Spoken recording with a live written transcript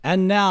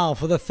And now,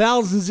 for the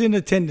thousands in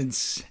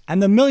attendance and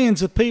the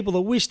millions of people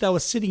that wish they were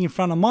sitting in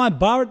front of my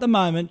bar at the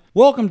moment,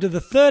 welcome to the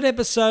third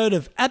episode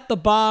of At the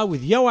Bar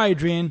with Yo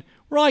Adrian,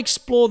 where I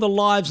explore the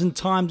lives and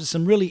times of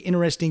some really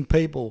interesting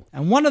people.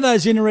 And one of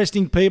those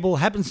interesting people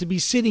happens to be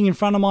sitting in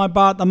front of my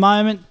bar at the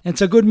moment. And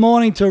so good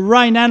morning to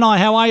Ray Nanai.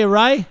 How are you,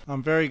 Ray?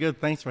 I'm very good.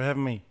 Thanks for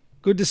having me.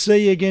 Good to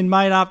see you again,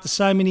 mate, after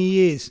so many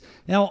years.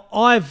 Now,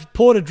 I've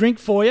poured a drink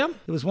for you.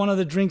 It was one of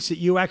the drinks that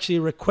you actually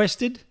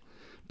requested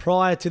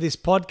prior to this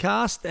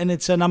podcast, and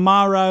it's an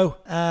Amaro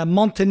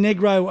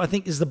Montenegro, I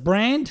think is the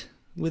brand,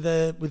 with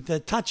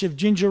a touch of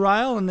ginger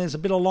ale, and there's a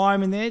bit of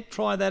lime in there.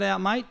 Try that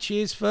out, mate.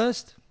 Cheers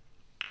first.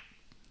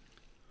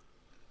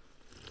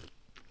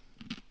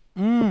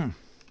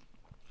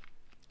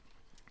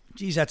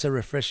 Geez, that's a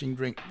refreshing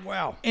drink.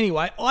 Wow.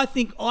 Anyway, I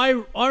think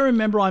I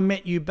remember I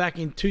met you back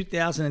in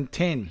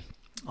 2010.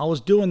 I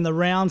was doing the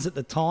rounds at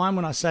the time.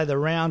 When I say the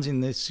rounds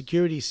in the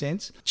security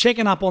sense,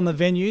 checking up on the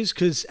venues,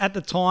 because at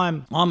the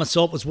time I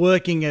myself was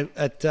working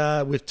at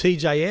with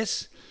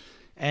TJS,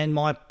 and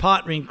my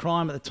partner in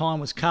crime at the time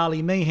was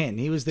Carly Meehan.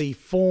 He was the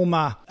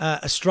former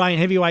Australian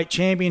heavyweight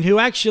champion who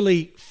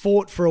actually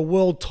fought for a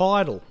world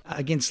title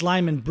against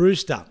Lehman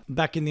Brewster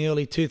back in the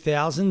early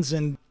 2000s,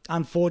 and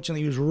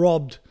unfortunately he was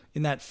robbed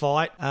in that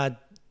fight.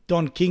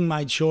 Don King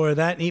made sure of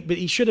that, but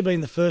he should have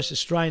been the first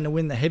Australian to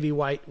win the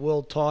heavyweight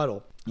world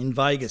title in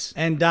Vegas.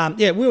 And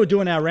we were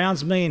doing our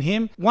rounds, me and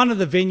him. One of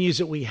the venues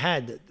that we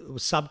had that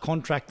was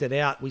subcontracted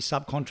out,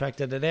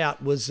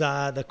 was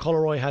the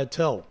Coleroy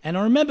Hotel. And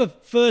I remember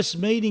first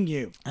meeting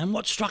you, and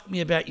what struck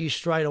me about you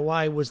straight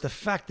away was the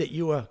fact that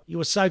you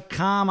were so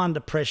calm under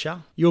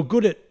pressure. You're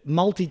good at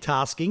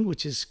multitasking,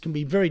 which can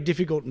be very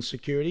difficult in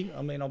security.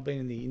 I mean, I've been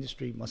in the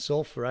industry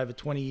myself for over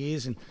 20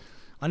 years, and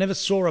I never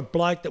saw a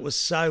bloke that was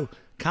so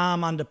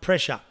calm under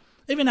pressure.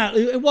 Even though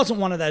it wasn't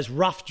one of those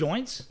rough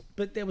joints,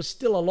 but there was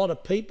still a lot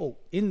of people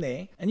in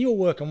there, and you were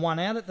working one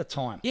out at the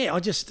time. Yeah,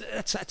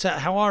 that's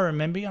how I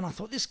remember you, and I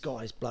thought, this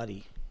guy's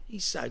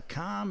he's so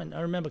calm. And I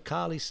remember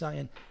Carly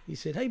saying, he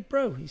said, "Hey,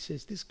 bro," he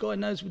says, "this guy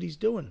knows what he's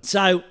doing."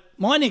 So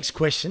my next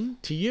question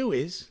to you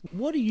is,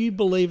 what do you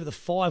believe are the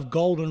 5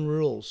 golden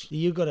rules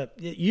you've got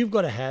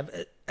to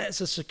have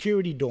as a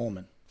security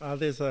doorman?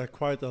 There's a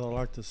quote that I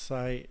like to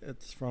say.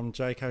 It's from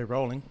J.K.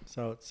 Rowling.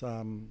 So it's,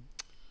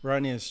 we're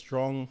only as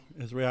strong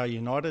as we are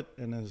united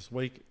and as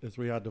weak as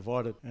we are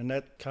divided. And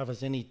that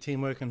covers any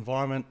teamwork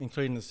environment,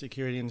 including the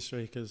security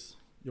industry, because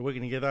you're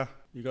working together,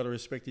 you've got to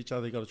respect each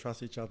other, you've got to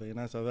trust each other,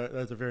 So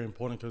those are very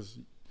important, because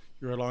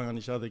you're relying on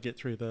each other to get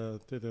through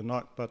the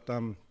night. But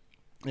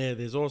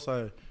there's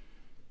also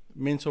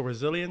mental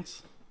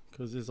resilience,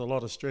 because there's a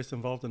lot of stress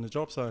involved in the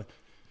job. So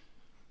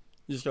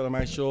you just got to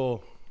make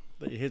sure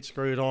that your head's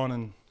screwed on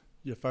and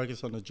you're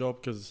focused on the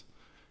job, because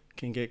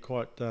can get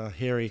quite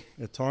hairy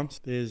at times.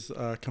 There's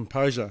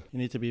composure. You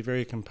need to be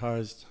very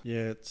composed.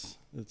 Yeah,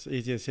 it's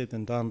easier said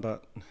than done,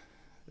 but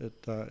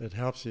it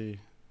helps you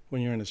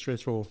when you're in a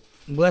stressful.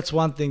 Well, that's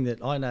one thing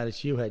that I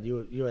noticed you had.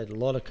 You had a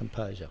lot of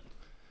composure.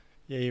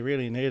 Yeah, you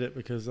really need it,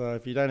 because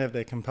if you don't have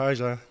that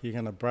composure, you're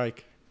going to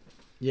break.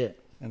 Yeah.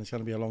 And it's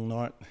going to be a long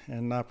night.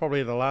 And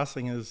probably the last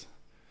thing is,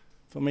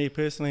 for me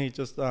personally,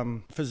 just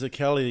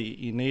physicality.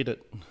 You need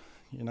it.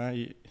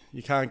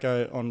 You can't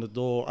go on the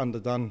door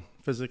underdone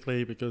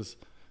physically, because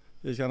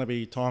there's going to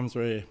be times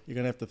where you're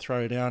going to have to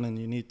throw down, and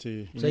you need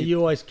to. You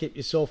always keep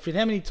yourself fit.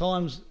 How many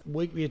times a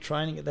week were you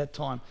training at that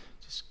time?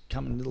 Just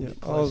coming a little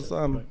bit closer.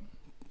 I was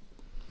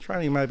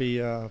training maybe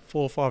 4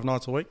 or 5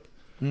 nights a week.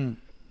 Mm.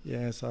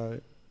 Yeah,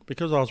 so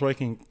because I was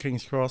working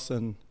King's Cross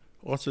and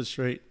Oxford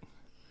Street,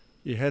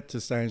 you had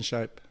to stay in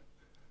shape.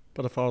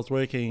 But if I was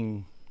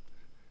working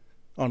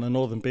on the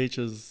northern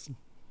beaches,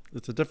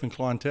 it's a different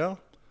clientele.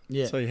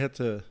 Yeah. So you had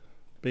to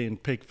be in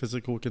peak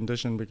physical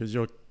condition, because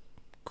you're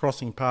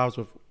crossing paths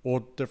with all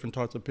different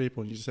types of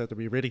people, and you just had to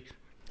be ready.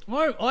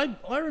 I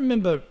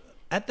remember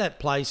at that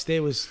place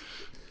there was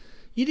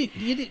you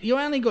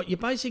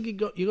basically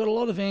got a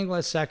lot of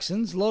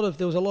Anglo-Saxons,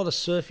 there was a lot of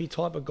surfy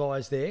type of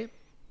guys there,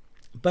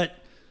 but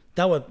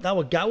they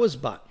were goers,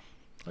 but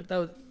like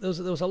there was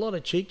a lot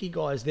of cheeky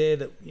guys there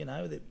that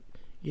that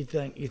you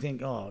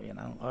think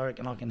I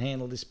reckon I can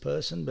handle this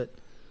person, but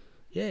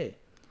yeah.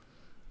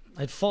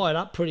 They'd fired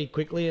up pretty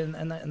quickly, and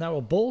they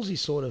were ballsy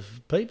sort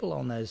of people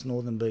on those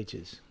northern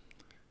beaches.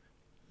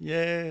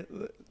 Yeah,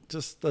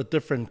 just a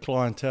different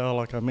clientele,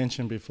 like I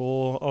mentioned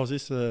before. I was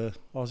used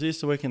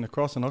to working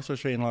across in Oxford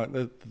Street, and like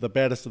the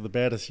baddest of the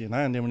baddest, And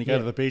then when you go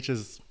to the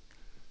beaches,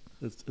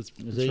 it's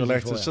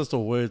relaxed. It's just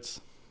all words.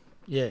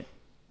 Yeah.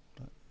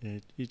 But yeah,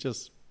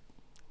 it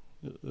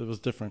was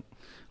different.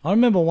 I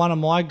remember one of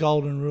my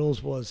golden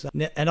rules was,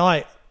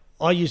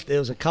 there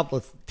was a couple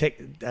of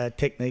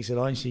techniques that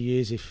I used to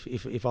use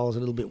if I was a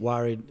little bit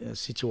worried a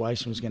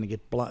situation was going to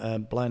get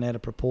blown out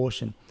of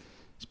proportion,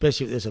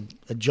 especially if there's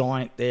a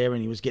giant there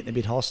and he was getting a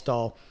bit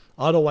hostile.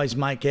 I'd always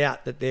make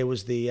out that there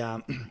was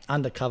the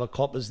undercover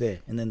coppers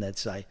there, and then they'd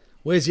say,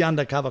 "Where's the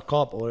undercover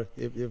cop?" Or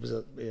if it was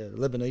a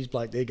Lebanese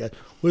bloke there, go,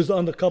 "Where's the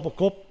undercover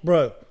cop,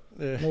 bro?"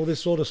 Yeah. And all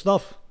this sort of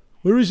stuff.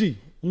 "Where is he?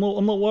 I'm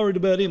not worried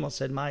about him." I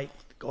said, "Mate,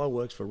 guy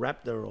works for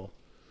Raptor or,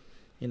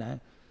 you know.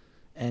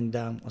 And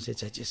I said,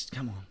 so just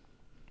come on.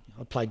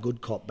 I play good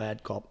cop,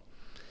 bad cop.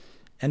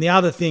 And the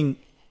other thing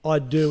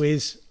I'd do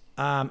is,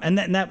 and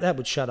that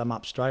would shut them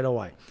up straight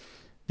away.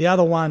 The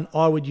other one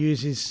I would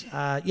use is,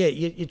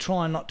 you're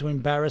trying not to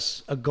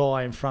embarrass a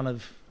guy in front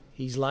of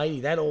his lady.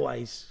 That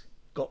always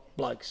got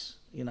blokes,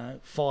 you know,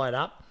 fired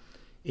up.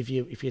 If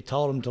you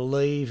told them to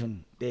leave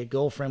and their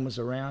girlfriend was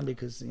around,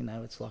 because, you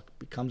know, it's like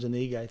becomes an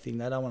ego thing.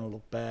 They don't want to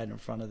look bad in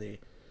front of the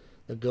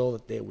girl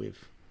that they're with.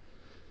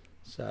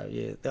 So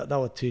yeah, that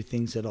were two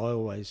things that I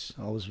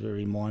was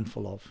very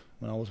mindful of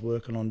when I was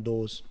working on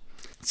doors.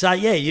 So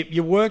yeah,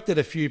 you worked at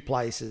a few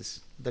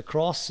places, the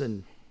Cross,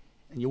 and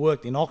you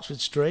worked in Oxford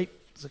Street.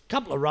 There's a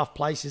couple of rough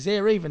places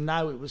there, even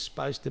though it was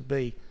supposed to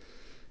be,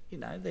 you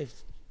know,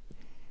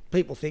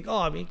 people think,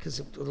 because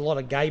there was a lot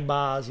of gay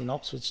bars in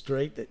Oxford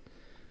Street that,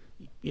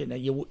 you know,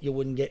 you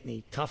wouldn't get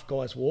any tough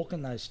guys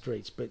walking those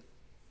streets. But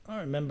I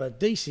remember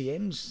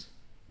DCM's,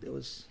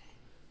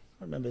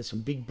 I remember some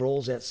big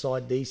brawls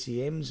outside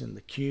DCM's and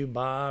the Q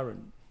Bar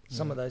and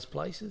some of those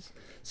places.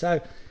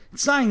 So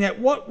saying that,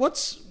 what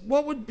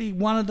would be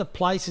one of the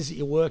places that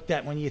you worked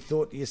at when you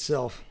thought to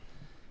yourself,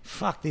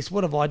 fuck this,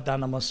 what have I done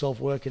to myself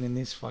working in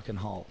this fucking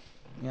hole?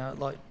 You know,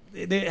 like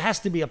there has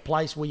to be a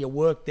place where you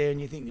work there and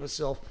you think to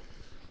yourself,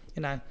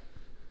 you know,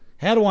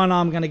 how do I know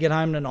I'm going to get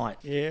home tonight?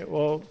 Yeah,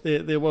 well,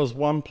 there was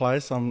one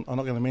place, I'm not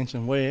going to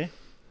mention where,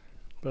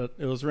 but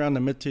it was around the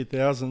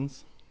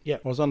mid-2000s. Yeah.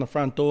 I was on the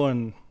front door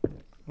and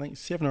I think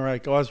 7 or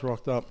 8 guys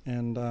rocked up,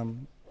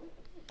 and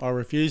I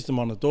refused them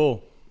on the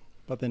door.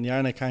 But then the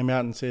owner came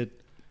out and said,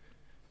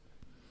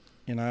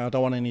 you know, I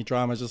don't want any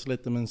drama, just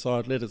let them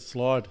inside, let it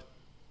slide.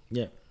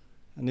 Yeah.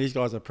 And these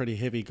guys are pretty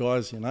heavy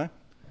guys, you know.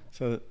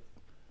 So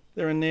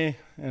they're in there,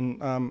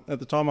 and at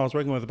the time I was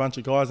working with a bunch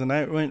of guys, and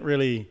they weren't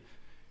really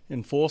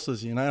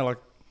enforcers, you know, like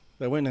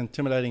they weren't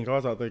intimidating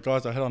guys like the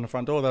guys I had on the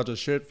front door, they were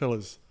just shirt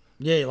fillers.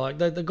 Yeah, like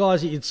the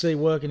guys that you'd see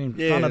working in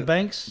front of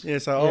banks. Yeah,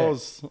 so it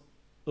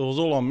was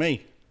all on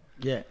me.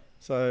 Yeah.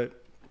 So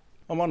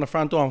I'm on the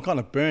front door, I'm kind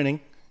of burning,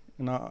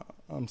 and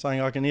I'm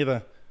saying I can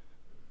either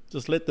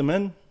just let them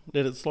in,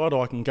 let it slide,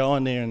 or I can go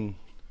in there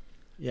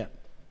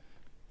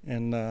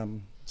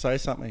and say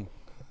something.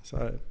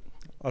 So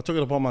I took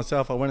it upon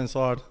myself. I went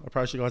inside,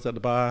 approached the guys at the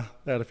bar,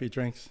 they had a few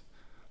drinks.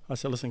 I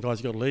said, listen guys,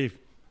 you got to leave.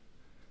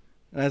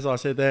 And as I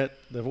said that,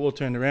 they've all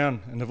turned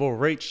around and they've all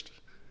reached.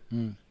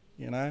 You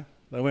know,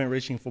 they weren't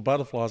reaching for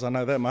butterflies, I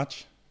know that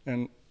much.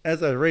 And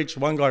as they reached,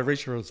 one guy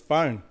reached for his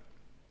phone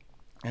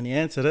and he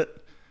answered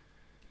it.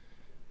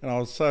 And I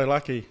was so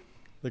lucky.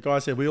 The guy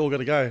said, we all got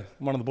to go.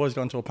 One of the boys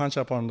got into a punch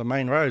up on the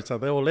main road, so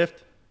they all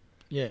left.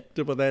 Yeah.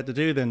 Did what they had to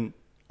do. Then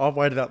I've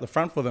waited out the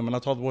front for them and I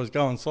told the boys,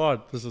 go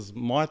inside. This is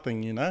my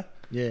thing, you know?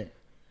 Yeah.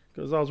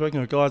 Because I was working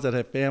with guys that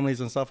had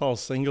families and stuff. I was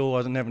single. I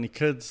didn't have any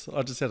kids.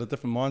 I just had a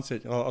different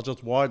mindset. I was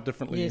just wired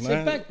differently, you know?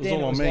 See, back then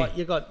it was like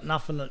you got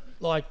nothing to,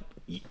 like,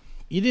 you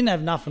didn't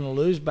have nothing to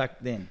lose back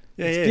then.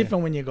 Yeah, it's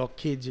different when you got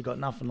kids. You got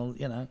nothing to,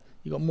 you know,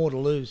 you got more to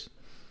lose.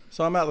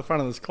 So I'm out the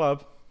front of this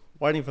club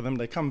waiting for them.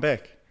 They come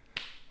back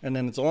and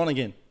then it's on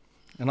again.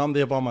 And I'm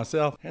there by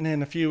myself. And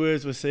then a few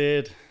words were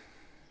said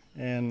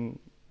and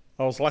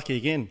I was lucky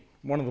again.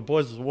 One of the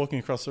boys was walking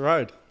across the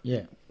road.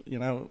 Yeah. You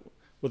know,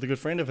 with a good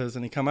friend of his,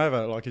 and he come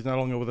over, like he's no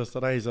longer with us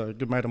today, he's a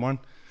good mate of mine.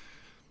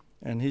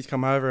 And he's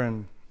come over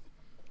and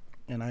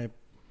I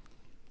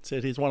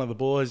said he's one of the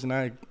boys, you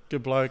know,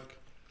 good bloke,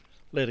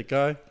 let it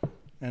go.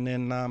 And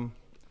then,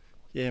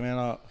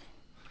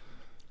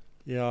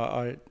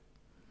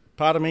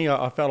 part of me,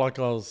 I felt like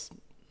I was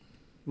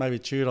maybe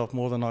chewed off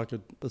more than I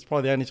could. It's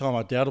probably the only time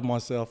I doubted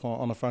myself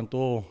on the front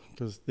door,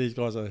 because these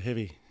guys are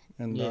heavy.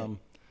 And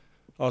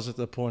I was at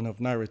the point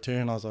of no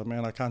return. I was like,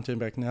 man, I can't turn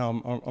back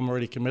now. I'm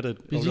already committed.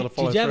 I've got to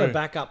follow through. Did you have a through.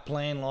 backup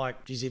plan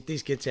like, geez, if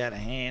this gets out of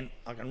hand,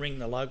 I can ring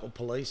the local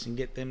police and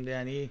get them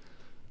down here?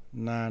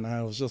 No,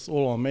 it was just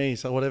all on me.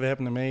 So whatever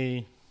happened to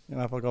me, you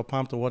know, if I got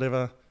pumped or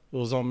whatever, it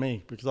was on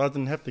me, because I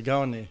didn't have to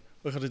go in there.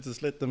 I could have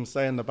just let them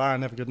stay in the bar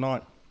and have a good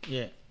night.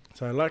 Yeah.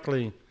 So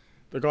luckily,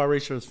 the guy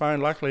reached for his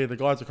phone. Luckily, the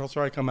guys across the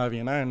road come over,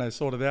 you know, and they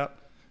sorted out.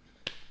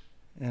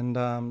 And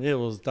it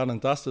was done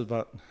and dusted,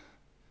 but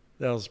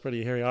that was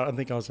pretty hairy. I don't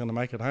think I was going to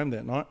make it home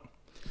that night.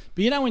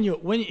 But you know,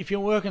 if you're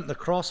working at the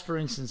Cross, for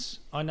instance,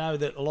 I know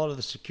that a lot of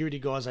the security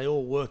guys, they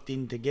all worked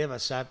in together.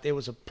 So if there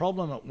was a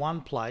problem at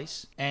one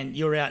place and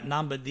you're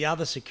outnumbered, the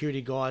other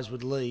security guys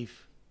would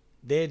leave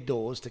their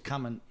doors to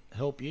come and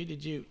help you.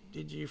 Did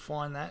you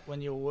find that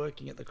when you were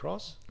working at the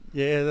Cross?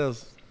 Yeah,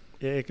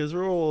 because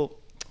we're all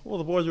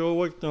the boys, we all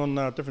worked on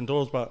different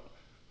doors, but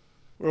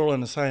we're all in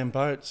the same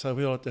boat, so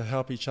we all had to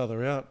help each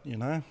other out, you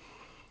know.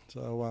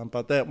 So,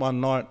 but that one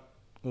night,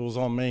 it was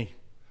on me.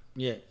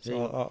 Yeah.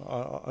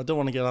 So I don't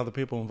want to get other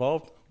people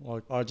involved.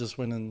 Like, I just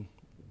went and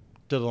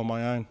did it on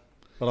my own,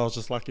 but I was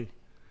just lucky.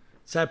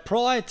 So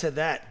prior to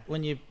that,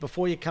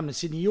 before you come to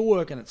Sydney, you were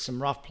working at some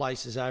rough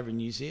places over in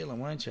New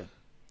Zealand, weren't you?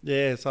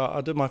 Yeah. So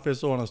I did my first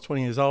door when I was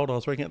 20 years old. I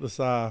was working at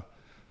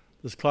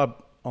this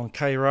club on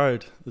K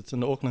Road that's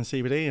in the Auckland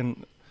CBD, and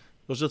it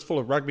was just full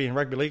of rugby and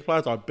rugby league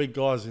players, like big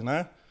guys, you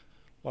know,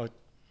 like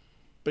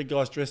big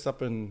guys dressed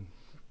up in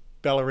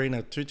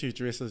ballerina tutu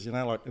dresses,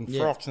 like in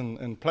frocks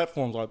and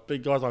platforms, like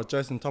big guys like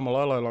Jason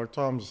Tomalolo, like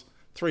times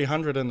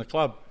 300 in the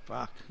club.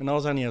 Fuck. And I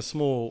was only a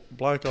small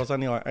bloke. I was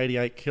only like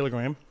 88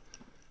 kilogram,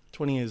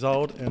 20 years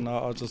old, and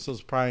I just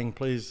was praying,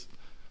 please,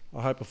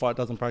 I hope a fight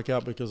doesn't break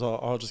out because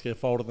I'll just get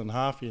folded in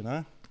half,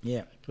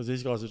 Yeah. Because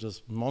these guys are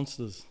just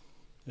monsters.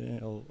 Yeah,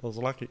 I was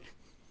lucky.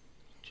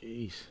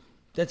 Jeez.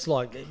 That's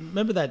like,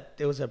 remember that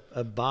there was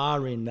a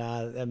bar in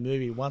that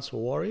movie Once for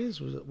Warriors?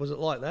 Was it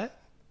like that?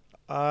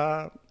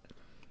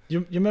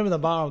 You remember the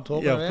bar I'm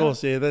talking about? Yeah, of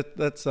course. Yeah,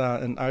 that's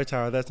in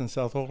Otara. That's in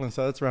South Auckland.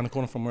 So that's around the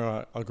corner from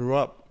where I grew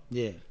up.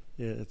 Yeah.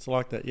 Yeah, it's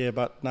like that. Yeah,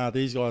 but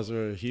these guys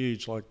are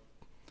huge. Like,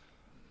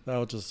 they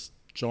were just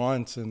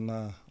giants, and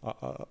I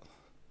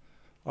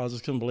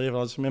just couldn't believe it.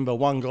 I just remember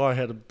one guy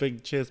had a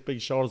big chest,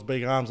 big shoulders,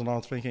 big arms, and I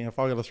was thinking, if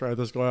I got to throw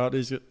this guy out,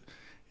 he's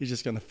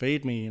just going to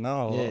feed me,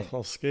 I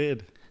was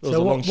scared.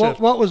 So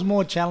what was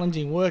more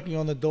challenging, working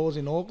on the doors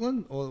in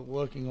Auckland or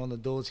working on the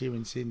doors here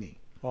in Sydney?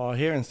 Oh,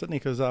 here in Sydney,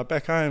 because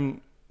back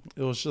home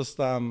it was just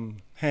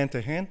hand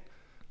to hand,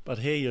 but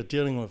here you're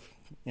dealing with,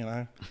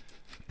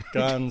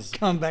 guns,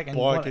 come back and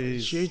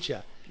bikies, shoot you.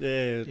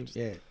 Yeah,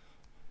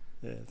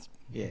 It's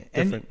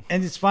different.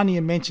 And it's funny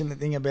you mentioned the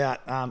thing about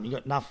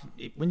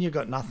when you've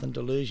got nothing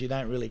to lose, you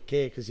don't really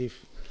care, because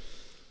if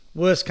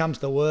worse comes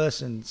to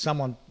worse and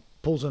someone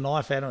pulls a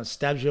knife out and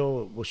stabs you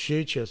or will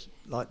shoot you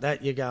like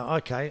that, you go,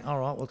 okay, all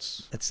right, well,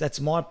 that's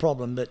my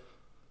problem. But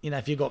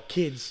if you've got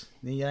kids,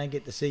 then you don't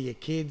get to see your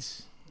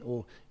kids,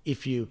 or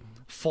if you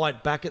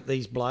fight back at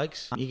these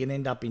blokes, you can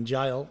end up in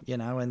jail,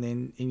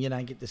 and you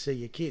don't get to see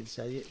your kids.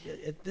 So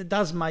it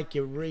does make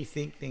you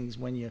rethink things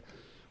when you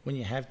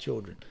have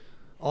children.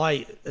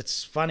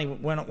 It's funny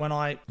when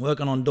I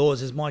working on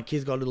doors, as my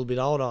kids got a little bit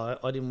older,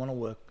 I didn't want to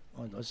work.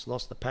 I just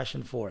lost the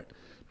passion for it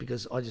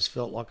because I just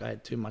felt like I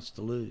had too much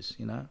to lose,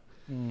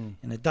 And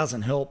it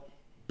doesn't help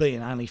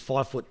being only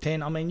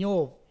 5'10". I mean,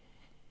 you're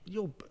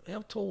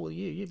how tall are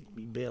you? You're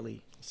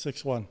barely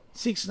 6'1".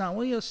 6'. No,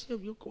 well, you're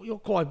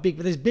quite big,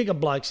 but there's bigger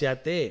blokes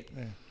out there.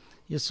 Yeah.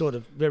 You're sort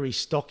of very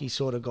stocky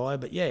sort of guy,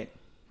 but it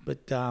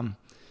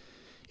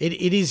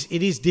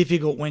is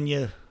difficult when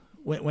you're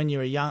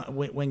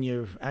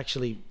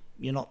actually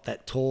you're not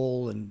that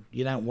tall and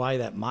you don't weigh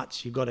that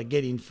much. You've got to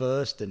get in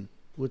first, and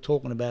we were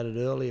talking about it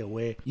earlier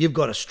where you've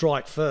got to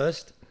strike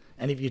first,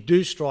 and if you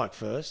do strike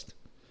first,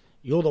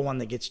 you're the one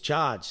that gets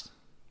charged.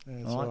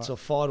 Yeah, all right, it's a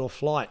fight or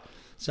flight.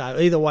 So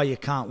either way, you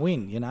can't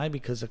win,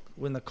 because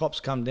when the cops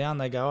come down,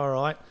 they go, all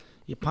right,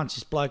 you punch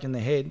this bloke in the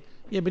head.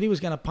 Yeah, but he was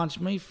going to punch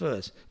me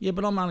first. Yeah,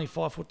 but I'm only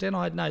 5'10".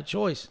 I had no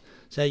choice.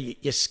 So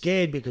you're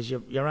scared because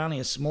you're only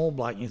a small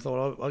bloke, and you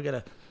thought, I got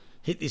to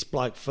hit this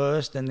bloke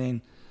first,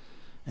 and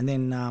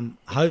then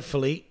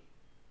hopefully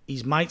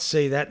his mates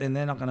see that, and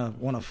they're not going to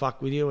want to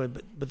fuck with you.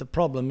 But the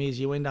problem is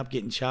you end up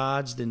getting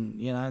charged, and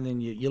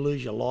then you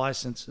lose your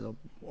license.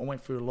 I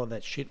went through a lot of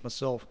that shit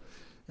myself.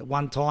 At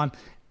one time,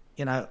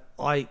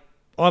 I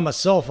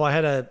myself, I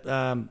had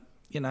a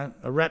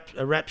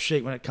rap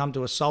sheet when it come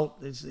to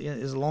assault,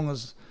 as long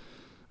as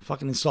a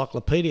fucking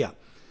encyclopedia.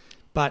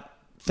 But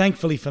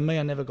thankfully for me,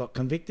 I never got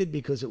convicted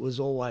because it was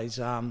always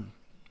I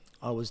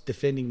was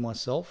defending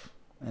myself.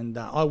 And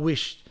I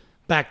wish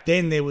back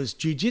then there was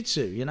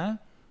jiu-jitsu,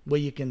 where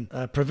you can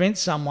prevent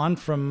someone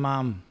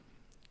from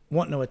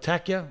wanting to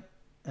attack you,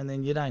 and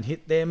then you don't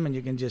hit them, and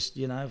you can just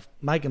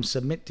make them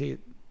submit to you.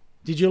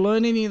 Did you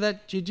learn any of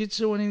that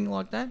jiu-jitsu or anything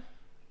like that?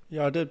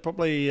 Yeah, I did.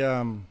 Probably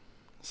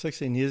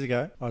 16 years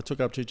ago, I took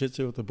up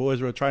jiu-jitsu with the boys.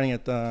 We were training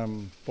at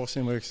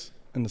Boxing Works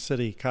in the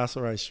city,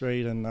 Castlereagh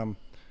Street, and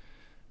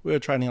we were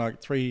training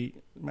like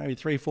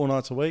 3-4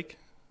 nights a week.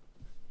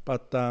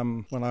 But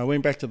when I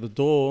went back to the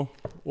door,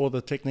 all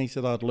the techniques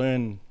that I'd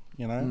learned,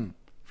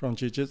 from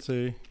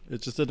jiu-jitsu,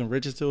 it just didn't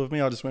register with me.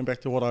 I just went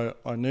back to what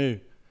I knew,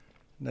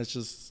 and that's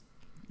just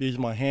use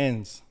my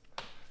hands.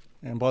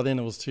 And by then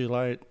it was too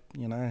late,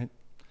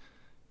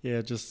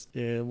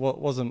 What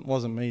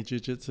wasn't me,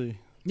 jiu-jitsu.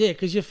 Yeah,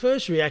 because your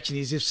first reaction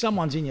is if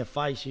someone's in your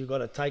face, you've got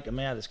to take them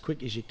out as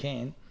quick as you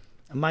can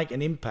and make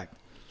an impact.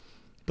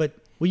 But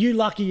were you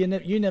lucky you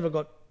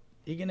never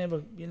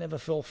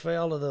fell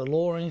foul of the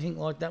law or anything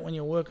like that when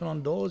you're working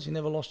on doors? You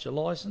never lost your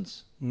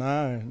license?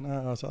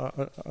 No.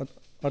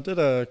 I did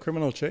a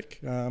criminal check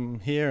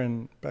here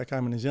and back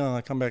home in New Zealand.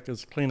 I come back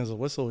as clean as a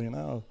whistle,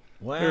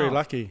 Wow. Very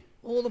lucky.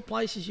 All the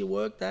places you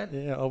worked at?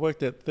 Yeah, I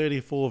worked at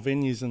 34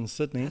 venues in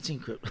Sydney. That's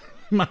incredible.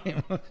 Mate,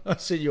 I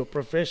said you're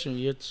professional.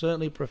 You're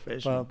certainly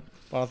professional.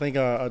 But I think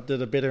I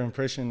did a better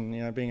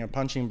impression, being a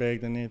punching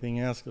bag than anything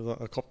else, because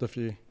I copped a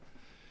few.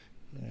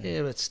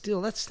 Yeah, but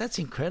still, that's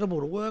incredible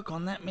to work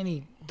on that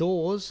many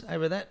doors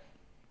over that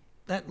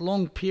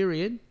long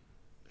period,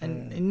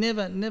 and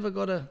never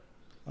got a.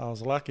 I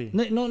was lucky.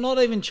 Not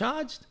even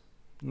charged.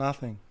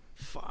 Nothing.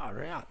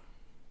 Far out.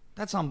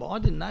 I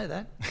didn't know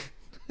that.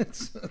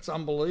 It's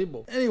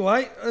unbelievable.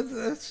 Anyway,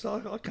 I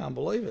can't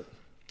believe it.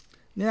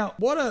 Now,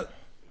 what are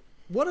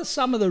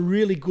some of the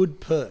really good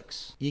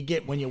perks you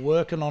get when you're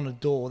working on a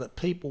door that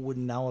people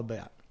wouldn't know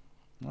about?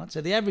 Right.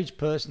 So the average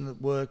person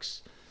that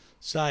works,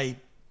 say,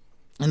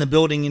 in the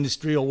building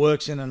industry or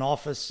works in an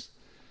office,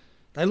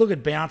 they look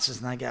at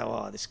bouncers and they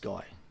go, oh, this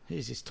guy,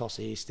 who's this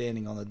tosser here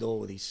standing on the door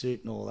with his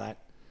suit and all that?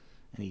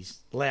 And he's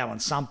allowing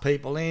some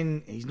people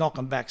in, he's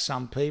knocking back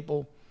some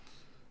people.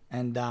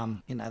 And,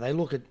 they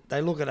look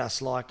at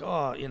us like,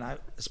 oh,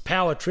 it's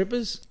power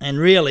trippers. And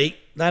really,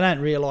 they don't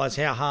realise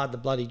how hard the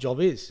bloody job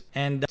is.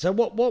 And so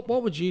what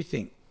would you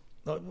think?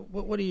 Like,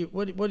 what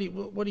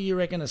do you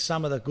reckon are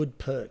some of the good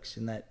perks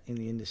in the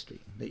industry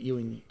that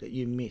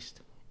you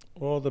missed?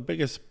 Well, the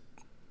biggest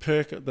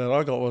perk that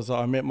I got was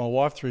I met my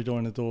wife through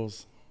doing the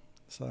doors.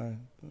 So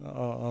I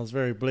was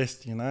very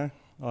blessed, My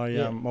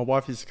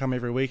wife used to come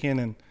every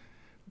weekend, and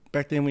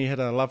back then we had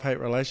a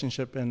love-hate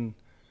relationship. And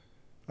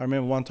I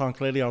remember one time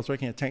clearly I was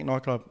working at Tank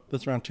nightclub.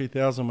 This around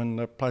 2000 when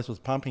the place was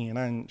pumping,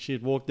 and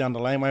she'd walk down the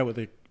laneway with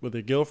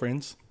her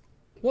girlfriends.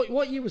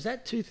 What year was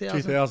that?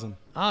 2000. 2000.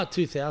 Ah,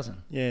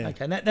 2000. Yeah.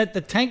 Okay. That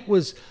the Tank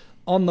was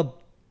on the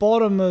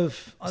bottom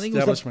of, I think,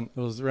 establishment. It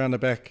was around the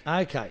back.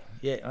 Okay.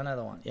 Yeah,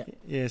 another one. Yeah.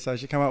 Yeah. So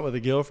she come up with her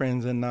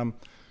girlfriends, and it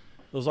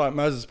was like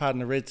Moses parting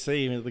the Red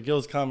Sea. The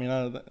girls come,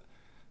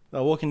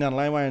 they're walking down the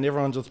laneway and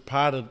everyone just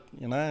parted,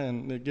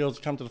 and the girls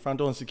come to the front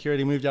door and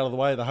security moved out of the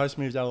way. The host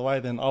moved out of the way.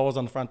 Then I was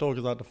on the front door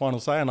because I had the final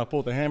say, and I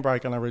pulled the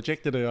handbrake and I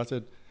rejected her. I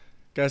said,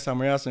 go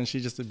somewhere else, and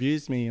she just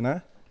abused me,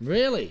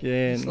 Really?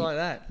 Yeah. Just like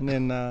that? And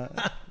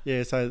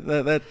then, so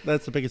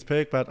that's the biggest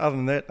perk. But other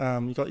than that,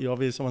 you got your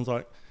obvious ones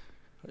like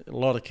a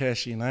lot of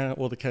cash,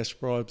 all the cash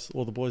bribes,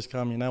 all the boys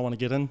come, want to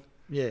get in.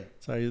 Yeah.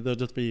 So they'll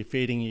just be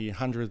feeding you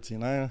hundreds,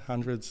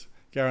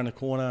 go in the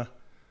corner,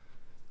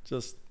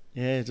 just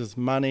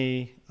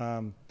money.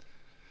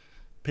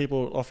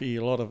 People offer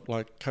you a lot of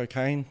like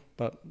cocaine,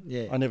 but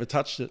I never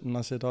touched it. And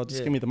I said,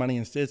 just give me the money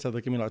instead. So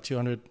they give me like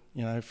 200,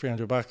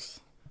 $300,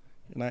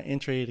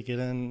 entry to get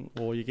in,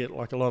 or you get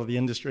like a lot of the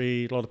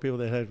industry, a lot of people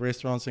that had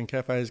restaurants and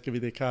cafes give you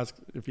their cards.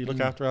 If you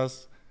look after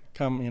us,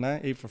 come,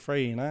 eat for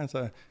free,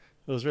 So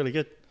it was really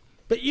good.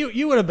 But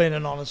you would have been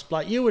an honest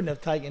bloke. You wouldn't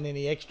have taken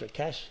any extra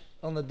cash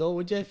on the door,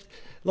 would you?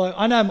 Like,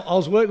 I know I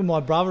was working with my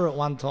brother at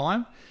one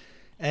time,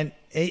 and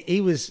I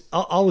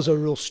was a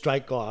real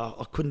straight guy.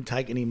 I couldn't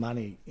take any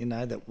money,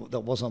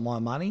 that wasn't my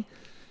money.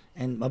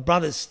 And my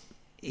brother's,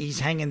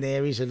 he's hanging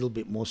there. He's a little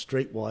bit more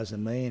streetwise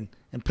than me.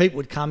 And people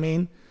would come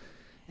in,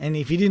 and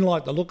if he didn't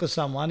like the look of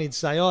someone, he'd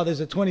say, oh, there's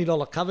a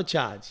 $20 cover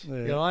charge,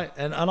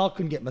 And I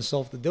couldn't get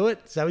myself to do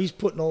it. So he's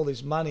putting all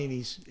this money in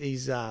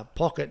his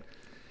pocket.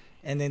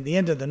 And then at the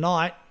end of the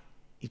night,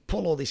 he'd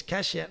pull all this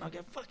cash out. And I go,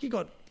 fuck, you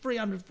got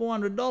 $300,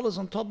 $400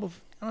 on top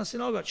of... And I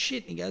said, I got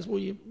shit. And he goes, well,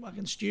 you're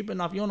fucking stupid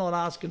enough. You're not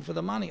asking for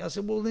the money. I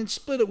said, well, then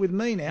split it with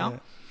me now. Yeah.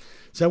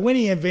 So when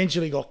he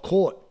eventually got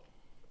caught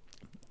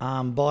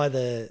by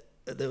there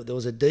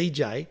was a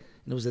DJ, and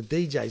it was the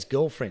DJ's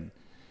girlfriend,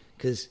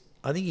 because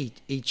I think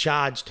he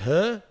charged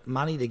her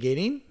money to get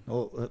in,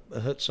 or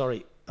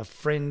a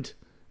friend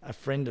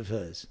of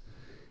hers,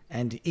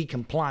 and he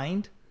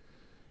complained,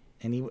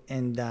 and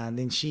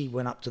then she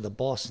went up to the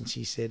boss and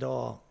she said,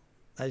 oh,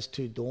 those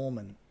two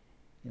doormen,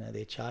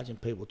 they're charging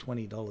people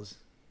 $20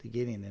 to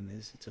get in, and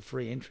it's a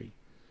free entry.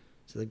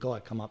 So the guy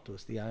come up to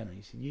us, the owner,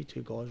 he said, you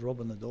two guys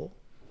robbing the door?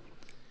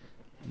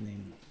 And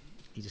then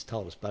he just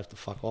told us both to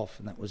fuck off,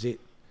 and that was it.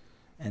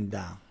 And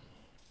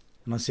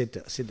I said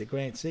to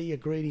Grant, see, you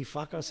greedy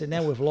fucker. I said,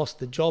 now we've lost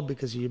the job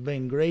because you've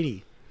been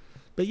greedy.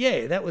 But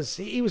yeah,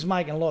 he was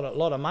making a lot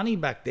of money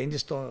back then,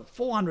 just on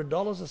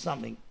 $400 or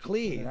something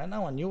clear.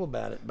 No one knew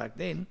about it back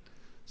then.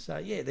 So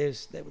yeah, there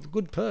was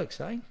good perks,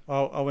 eh?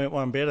 I went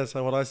one better.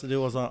 So what I used to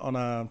do was on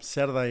a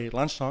Saturday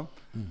lunchtime,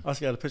 I used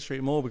to go to Pitt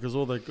Street Mall because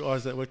all the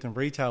guys that worked in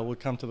retail would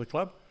come to the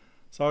club.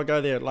 So I'd go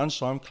there at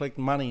lunchtime, collect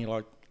money,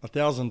 like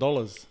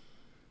 $1,000.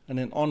 And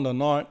then on the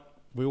night,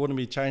 we wouldn't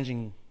be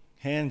changing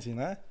hands,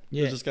 Yeah.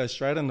 We'd just go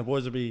straight in. The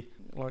boys would be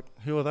like,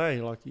 who are they?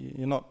 Like,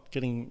 you're not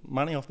getting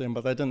money off them.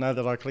 But they didn't know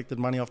that I collected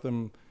money off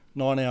them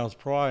 9 hours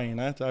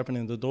prior, to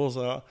opening the doors.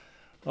 So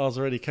I was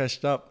already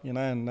cashed up,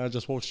 and I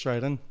just walked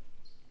straight in.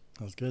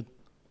 That was good.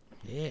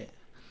 Yeah.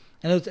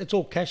 And it's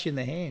all cash in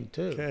the hand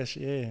too. Cash,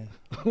 yeah.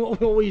 What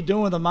were you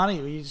doing with the money?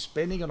 Were you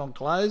spending it on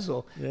clothes?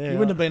 Or you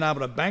wouldn't have been able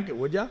to bank it,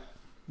 would you?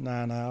 No,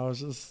 I was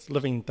just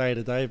living day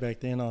to day back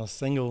then. I was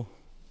single.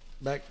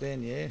 Back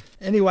then, yeah.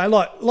 Anyway,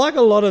 like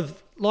a lot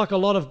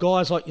of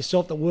guys like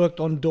yourself that worked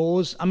on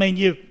doors. I mean,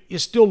 you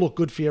still look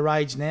good for your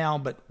age now,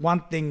 but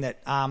one thing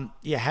that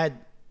you had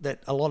that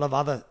a lot of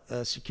other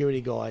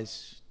security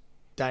guys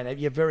don't have.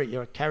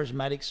 You're a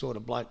charismatic sort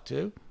of bloke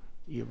too.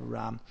 You're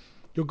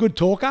a good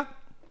talker.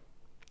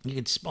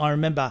 I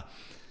remember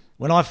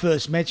when I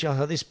first met you, I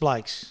thought, this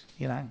bloke's,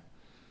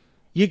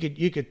 you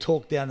could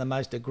talk down the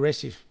most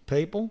aggressive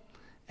people,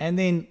 and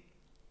then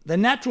the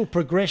natural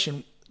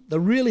progression. The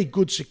really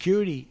good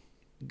security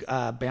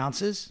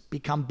bouncers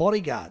become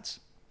bodyguards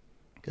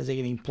because they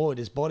get employed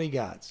as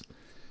bodyguards.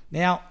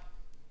 Now,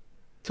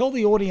 tell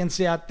the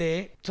audience out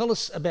there, tell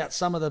us about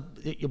some of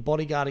your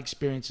bodyguard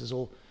experiences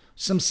or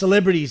some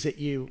celebrities that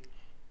you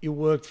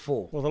worked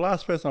for. Well, the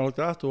last person I looked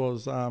after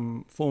was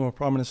former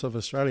Prime Minister of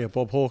Australia,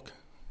 Bob Hawke.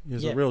 He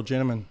was a real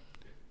gentleman.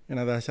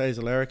 They say he's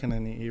a larrikin,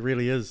 and he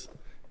really is.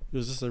 he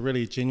was just a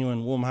really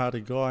genuine,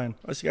 warm-hearted guy. And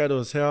I used to go to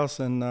his house,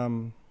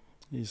 and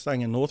he's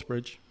staying in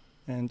Northbridge,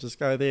 and just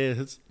go there.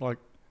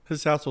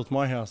 His house was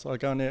my house. I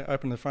go in there,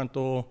 open the front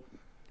door,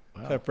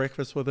 have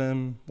breakfast with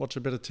him, watch a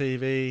bit of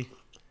TV,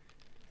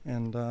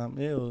 and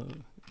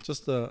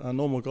just a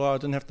normal guy. I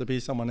didn't have to be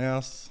someone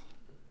else.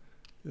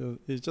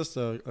 He's just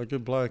a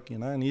good bloke, you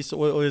know. And he used to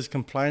always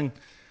complain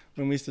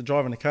when we used to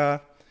drive in the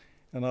car,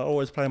 and I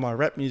always play my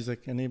rap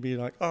music, and he'd be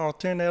like, "Oh,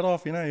 turn that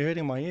off, you know, you're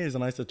hurting my ears."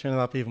 And I used to turn it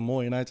up even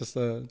more, you know, just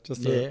to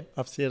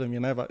upset him, you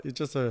know. But he's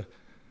just a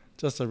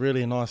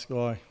really nice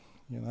guy,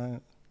 you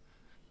know,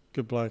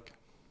 good bloke.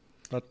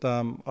 But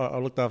I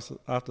looked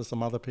after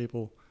some other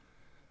people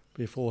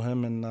before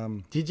him,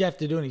 and did you have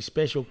to do any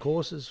special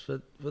courses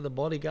for the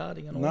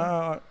bodyguarding and all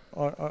that?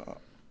 No,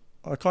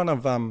 I kind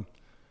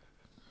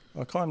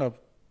of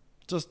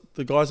just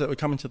the guys that were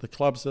coming to the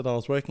clubs that I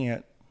was working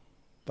at,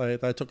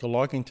 they took a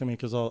liking to me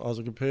because I was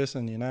a good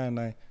person, you know, and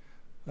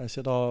they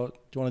said, "Oh, do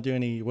you want to do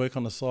any work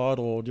on the side,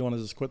 or do you want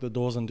to just quit the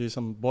doors and do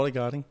some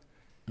bodyguarding?"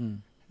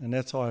 And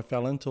that's how I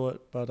fell into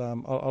it. But I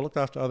looked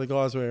after other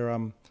guys where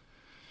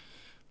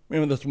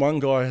remember this one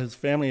guy, his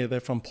family, they're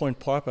from Point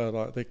Piper,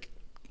 like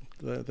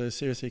they're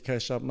seriously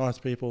cashed up, nice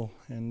people,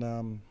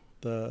 and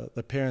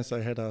the parents,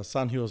 they had a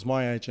son who was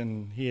my age,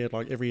 and he had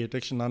like every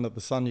addiction under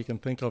the sun you can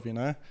think of, you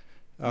know,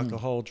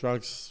 alcohol,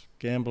 drugs,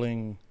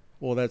 gambling,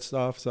 all that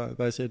stuff. So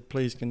they said,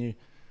 "Please, can you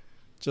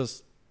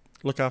just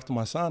look after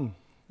my son?"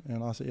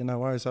 And I said, "Yeah, no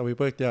worries." So we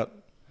worked out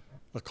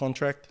a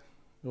contract.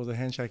 It was a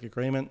handshake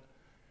agreement,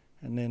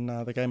 and then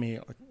they gave me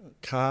a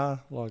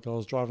car. Like I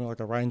was driving like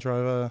a Range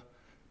Rover,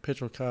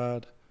 petrol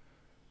card,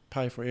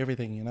 pay for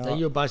everything, you know. So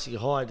you were basically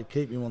hired to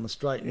keep him on the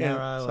straight and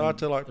narrow. So I had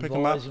to like pick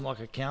him up, like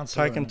a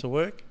counsellor, take him to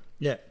work,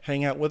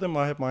 hang out with him.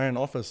 I had my own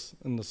office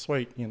in the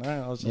suite, you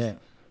know. I was just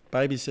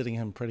babysitting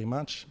him pretty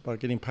much, but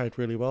getting paid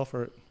really well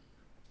for it.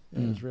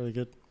 It was really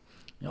good.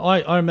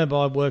 I remember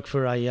I worked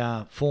for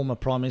a former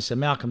Prime Minister,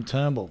 Malcolm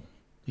Turnbull.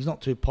 He's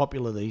not too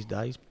popular these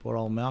days, poor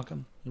old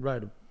Malcolm. He's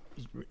written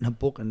a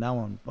book and no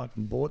one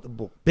fucking bought the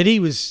book. But he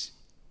was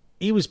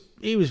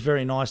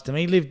very nice to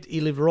me.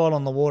 He lived right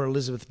on the water,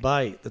 Elizabeth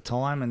Bay at the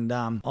time, and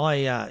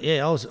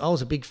I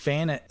was a big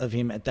fan of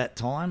him at that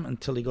time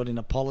until he got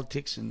into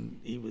politics,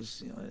 and he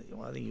was,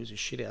 I think he was a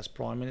shithouse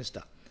Prime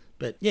Minister.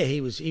 But yeah, he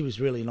was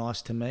really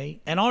nice to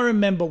me. And I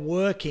remember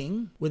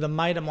working with a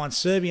mate of mine,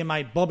 Serbian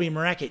mate, Bobby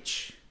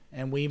Marakic,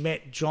 and we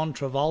met John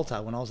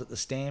Travolta when I was at the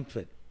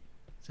Stanford.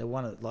 So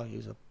he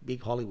was a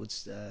big Hollywood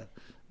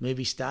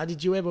movie star.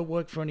 Did you ever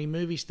work for any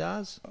movie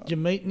stars? Did you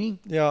meet any?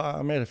 Yeah,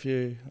 I met a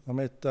few. I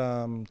met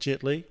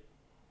Jet Li.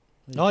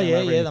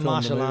 The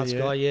martial arts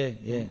guy,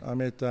 yeah. I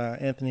met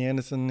Anthony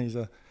Anderson. He's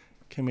a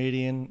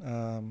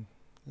comedian.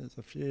 There's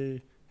a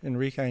few.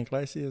 Enrique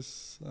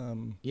Iglesias.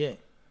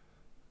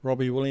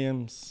 Robbie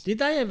Williams. Did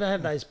they ever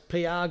have those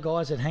PR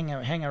guys that hang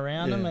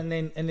around them, and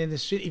then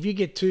if you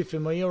get too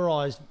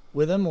familiarised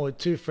with them or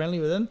too friendly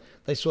with them,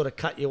 they sort of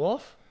cut you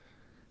off?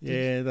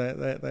 Yeah,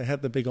 they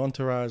had the big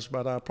entourage,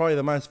 but probably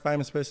the most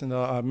famous person that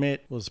I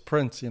met was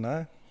Prince, you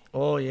know.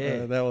 Oh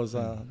yeah, that was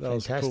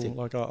cool.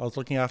 Like I was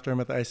looking after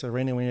him at the Ace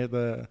Arena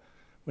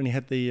when he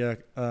had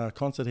the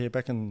concert here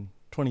back in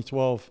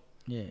 2012.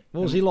 Yeah,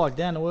 what was he like?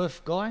 Down to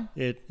earth guy?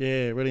 Yeah,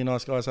 really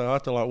nice guy. So I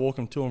had to like walk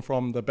him to and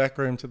from the back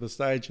room to the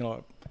stage, and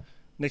like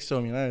next to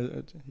him, you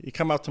know, he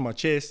come up to my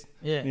chest.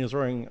 Yeah, and he was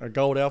wearing a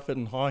gold outfit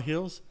and high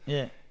heels.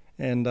 Yeah.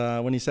 And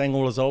when he sang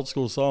all his old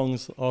school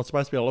songs, I was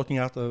supposed to be looking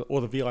after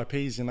all the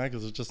VIPs, you know,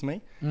 because it was just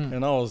me.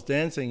 And I was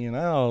dancing, you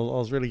know. I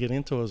was really getting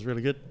into it. It was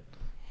really good.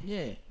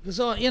 Yeah, because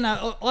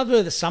I've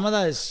heard that some of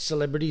those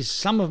celebrities,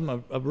 some of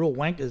them are real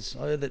wankers.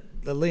 I heard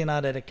that the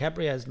Leonardo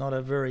DiCaprio is not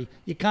a very.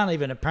 You can't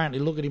even apparently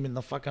look at him in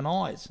the fucking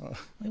eyes. I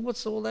mean,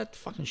 what's all that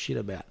fucking shit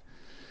about?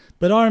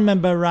 But I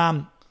remember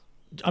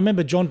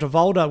John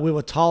Travolta. We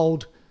were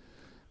told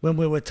when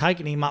we were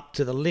taking him up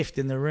to the lift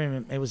in the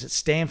room. It was at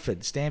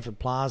Stanford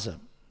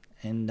Plaza,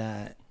 and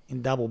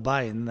in Double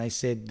Bay, and they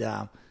said,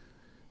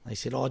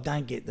 "Oh,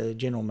 don't get the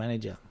general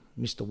manager,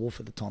 Mr. Wolf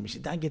at the time." He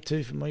said, "Don't get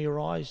too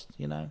familiarised,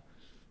 you know."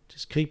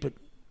 Just keep it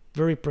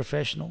very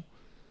professional.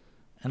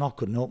 And I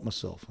couldn't help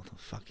myself. I thought,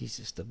 fuck, he's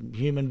just a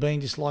human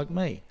being just like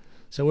me.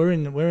 So we're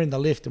in the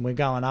lift and we're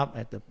going up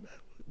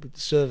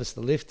service the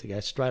lift to go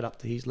straight up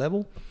to his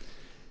level.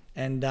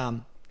 And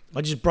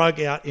I just broke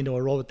out into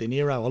a Robert De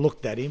Niro. I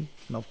looked at him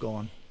and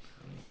I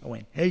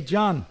went, "Hey,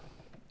 John,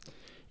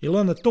 you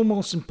learn the two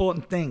most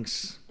important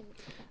things.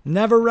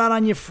 Never rat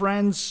on your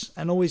friends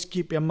and always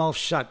keep your mouth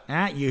shut.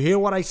 You hear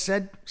what I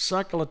said?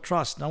 Circle of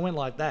trust." And I went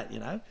like that, you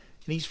know.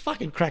 And he's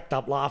fucking cracked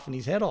up laughing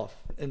his head off.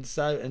 And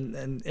so,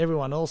 and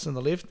everyone else in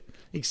the lift,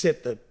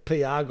 except the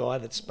PR guy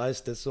that's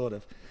supposed to sort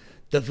of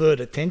divert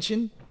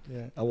attention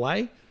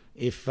away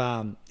if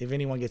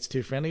anyone gets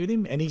too friendly with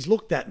him. And he's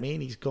looked at me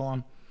and he's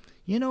gone,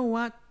 "You know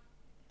what?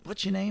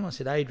 What's your name?" I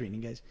said, "Adrian." He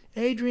goes,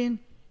 "Adrian,"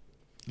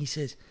 he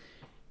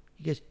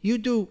goes, "you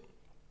do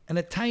an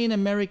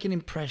Italian-American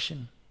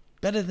impression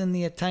better than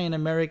the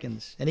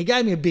Italian-Americans." And he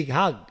gave me a big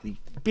hug. He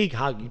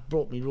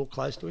brought me real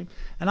close to him.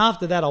 And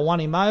after that, I won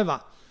him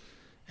over.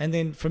 And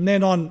then from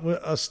then on, he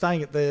was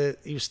staying at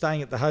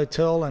the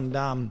hotel,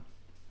 and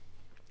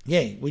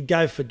we'd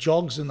go for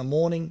jogs in the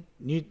morning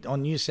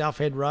on New South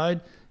Head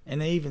Road.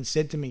 And he even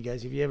said to me, he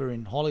goes, if you're ever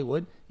in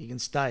Hollywood, you can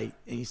stay.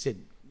 And he said,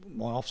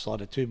 my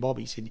offsider too, Bob,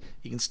 he said,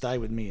 you can stay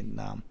with me in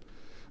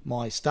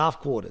my staff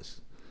quarters.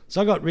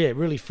 So I got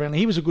really friendly.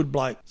 He was a good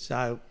bloke.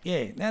 So,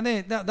 yeah, now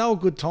they were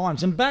good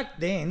times. And back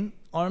then,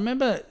 I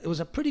remember it was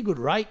a pretty good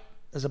rate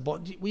as a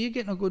body. Were you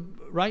getting a good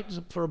rate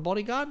for a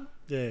bodyguard?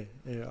 Yeah.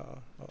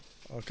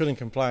 I couldn't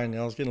complain.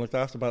 I was getting looked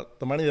after,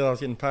 but the money that I was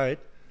getting paid,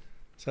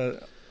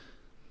 so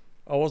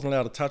I wasn't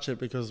allowed to touch it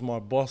because my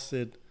boss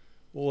said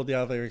all the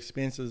other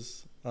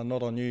expenses are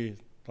not on you.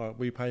 Like,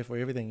 we pay for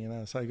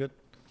everything, so good.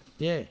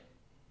 Yeah.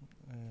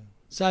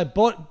 So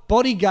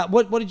bodyguard,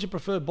 what did you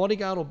prefer,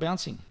 bodyguard or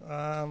bouncing?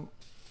 I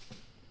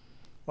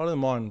don't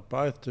mind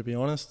both, to be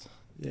honest.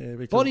 Yeah,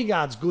 because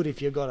bodyguard's good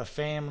if you've got a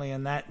family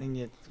and that,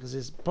 because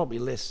there's probably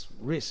less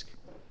risk,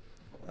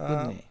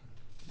 isn't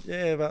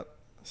there? Yeah, but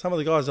some of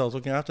the guys I was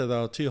looking after, they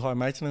were too high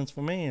maintenance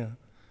for me.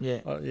 Yeah.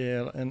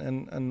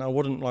 And I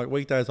wouldn't, like,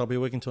 weekdays I'll be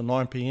working till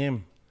 9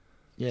 p.m.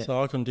 Yeah.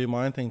 So I couldn't do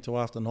my own thing till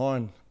after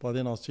 9. By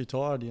then I was too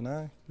tired,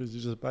 because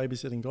you're just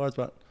babysitting guys.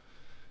 But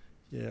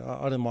yeah,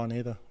 I didn't mind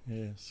either.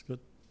 Yeah, it's good.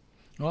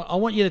 Well, I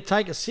want you to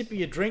take a sip of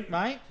your drink,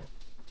 mate.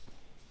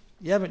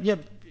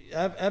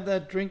 Have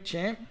that drink,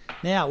 champ.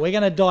 Now, we're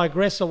going to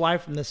digress away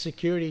from the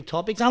security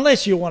topics,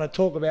 unless you want to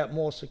talk about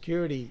more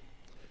security.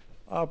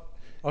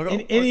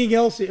 Anything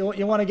else you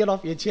want to get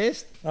off your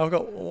chest? I've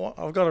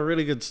got a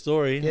really good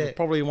story. Yeah.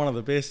 Probably one of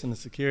the best in the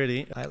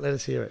security. Right, let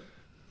us hear it.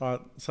 All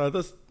right, so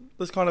this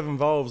kind of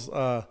involves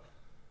a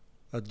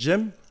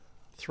gym,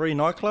 3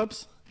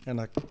 nightclubs,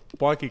 and a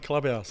bikie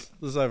clubhouse.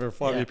 This is over a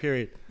 5-year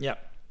period.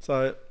 Yep.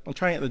 So I'm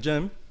training at the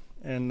gym,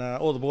 and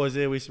all the boys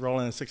there, we used to roll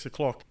in at 6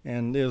 o'clock.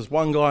 And there was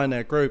one guy in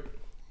that group.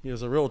 He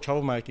was a real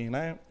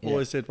troublemaker,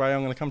 Always said, Ray,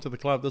 I'm going to come to the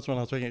club. This is when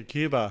I was working at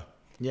Cuba.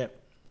 Yep.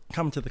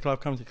 Come to the club.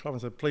 I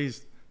said,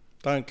 please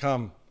don't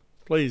come.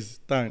 Please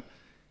don't.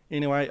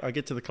 Anyway, I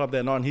get to the club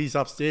that night, and he's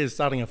upstairs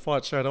starting a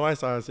fight straight away.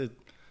 So I said,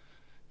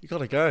 you got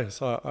to go.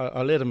 So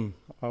I let him.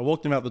 I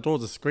walked him out the door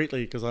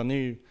discreetly because I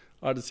knew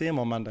I had to see him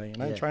on Monday,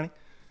 training.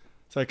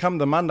 So come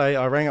the Monday,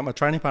 I rang up my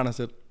training partner and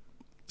said,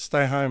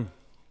 stay home.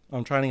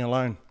 I'm training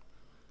alone.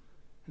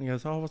 And he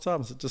goes, oh, what's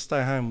up? I said, just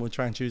stay home. We'll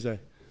train Tuesday.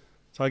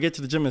 So I get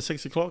to the gym at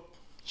 6 o'clock.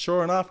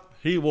 Sure enough,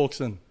 he walks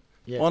in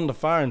on the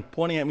phone,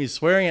 pointing at me,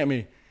 swearing at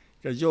me.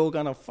 He goes, you're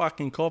going to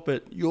fucking cop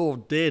it. You're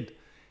dead.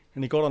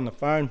 And he got on the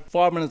phone.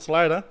 5 minutes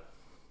later,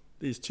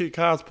 these 2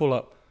 cars pull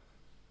up.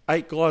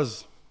 8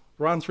 guys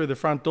run through the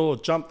front door,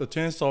 jump the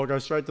turnstile, go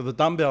straight to the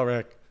dumbbell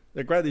rack.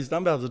 They grab these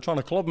dumbbells, they're trying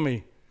to clobber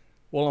me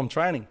while I'm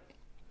training.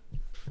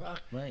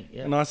 Fuck me,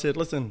 yeah. And I said,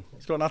 listen,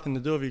 it's got nothing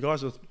to do with you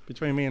guys, it's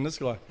between me and this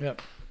guy.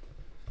 Yep.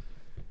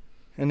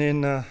 And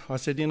then I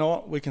said, you know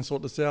what, we can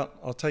sort this out.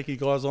 I'll take you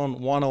guys on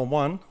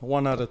one-on-one,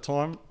 one at a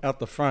time, out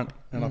the front.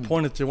 And I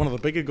pointed to one of the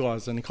bigger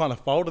guys, and he kind of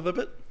folded a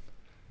bit.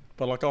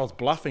 But like I was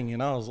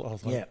bluffing, I was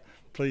like,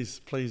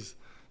 please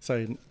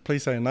say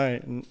no.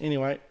 And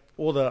anyway,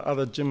 all the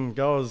other gym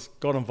goers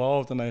got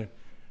involved, and they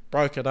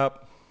broke it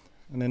up.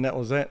 And then that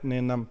was that. And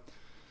then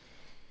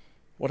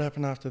what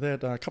happened after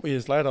that? A couple of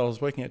years later, I was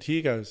working at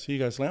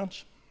Hugo's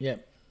Lounge.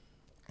 Yep.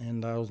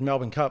 And it was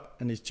Melbourne Cup,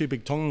 and these 2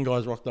 big Tongan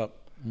guys rocked up.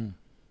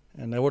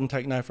 And they wouldn't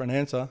take no for an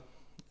answer.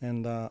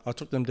 And I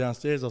took them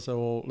downstairs. I said,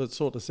 well, let's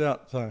sort this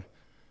out. So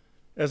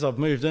as I've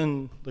moved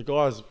in, the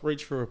guys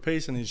reached for a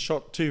piece, and he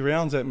shot 2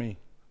 rounds at me.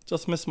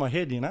 Just missed my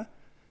head, And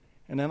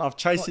then I've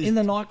chased in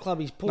the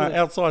nightclub, he's pulled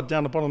outside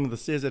down the bottom of the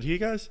stairs at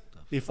Hugo's.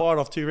 He fired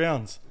off 2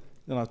 rounds.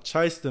 Then I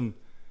chased him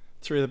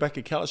through the back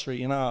of Callett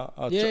Street.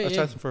 I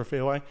chased him for a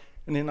fair way.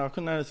 And then I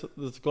couldn't notice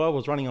this guy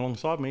was running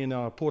alongside me, and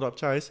I pulled up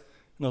chase.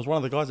 And it was one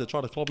of the guys that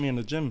tried to clobber me in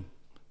the gym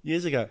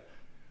years ago.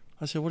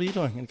 I said, what are you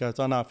doing? And he goes,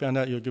 oh no, I found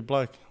out you're a good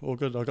bloke. All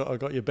good, I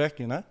got your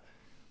back, I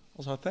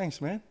was like, thanks,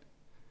 man.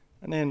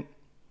 And then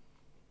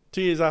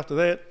 2 years after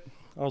that,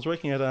 I was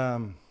working at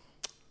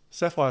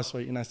Sapphire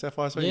Suite,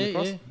 Sapphire Suite in the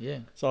Cross? Yeah.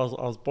 So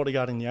I was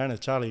bodyguarding the owner,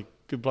 Charlie,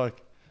 good bloke.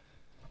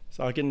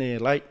 So I get in there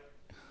late,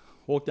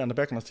 walk down the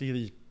back, and I see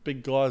these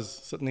big guys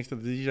sitting next to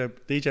the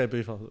DJ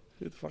booth. I was like,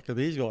 who the fuck are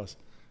these guys?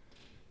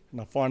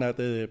 And I find out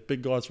they're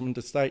big guys from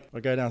interstate.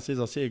 I go downstairs,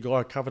 I see a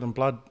guy covered in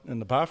blood in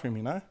the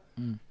bathroom,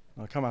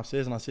 I come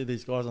upstairs and I see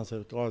these guys, and I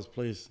said, guys,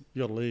 please,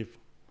 you got to leave.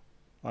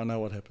 I know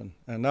what happened.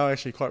 And they were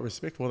actually quite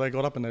respectful. They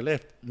got up and they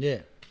left. Yeah.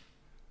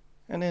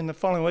 And then the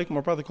following week,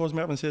 my brother calls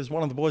me up and says,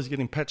 one of the boys is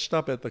getting patched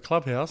up at the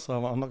clubhouse.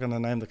 So I'm not going to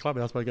name the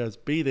clubhouse, but he goes,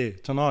 be there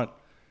tonight.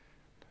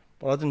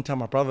 But I didn't tell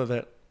my brother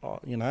that,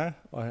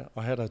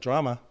 I had a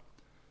drama.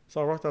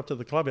 So I rocked up to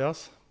the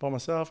clubhouse by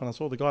myself, and I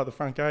saw the guy at the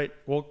front gate,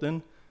 walked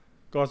in,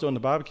 guys doing the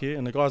barbecue,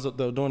 and the guys that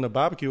were doing the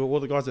barbecue were all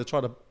the guys that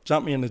tried to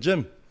jump me in the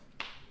gym.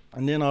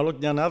 And then I look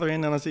down the other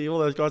end, and I see all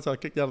those guys that I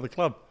kicked out of the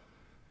club.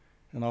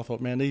 And I thought,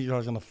 man, these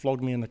guys are going to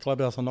flog me in the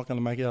clubhouse. I'm not going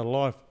to make it out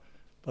alive.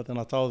 But then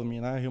I told them,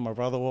 who my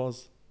brother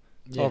was.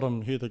 Told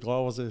them who the guy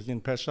was that was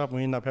getting patched up. And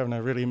we ended up having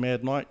a really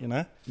mad night,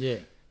 Yeah.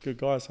 Good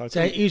guys.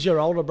 So he's your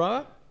older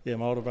brother? Yeah,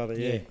 my older brother,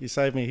 yeah. He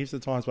saved me heaps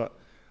of times. But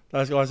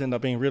those guys end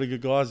up being really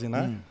good guys, you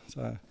know.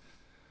 So,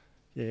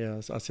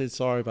 yeah, I said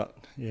sorry, but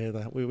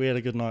yeah, we had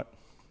a good night.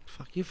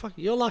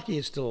 You're lucky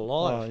you're still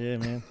alive. Oh, yeah,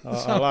 man.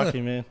 I like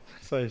you, man.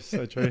 So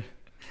true.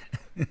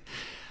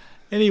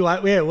 Anyway,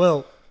 yeah,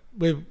 well,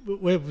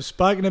 we've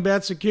spoken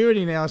about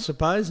security now, I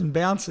suppose, and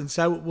bouncing.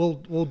 So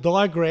we'll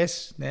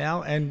digress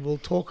now, and we'll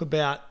talk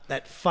about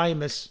that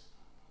famous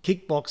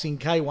kickboxing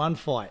K1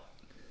 fight,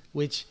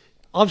 which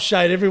I've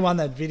showed everyone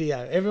that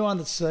video. Everyone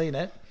that's seen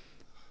it,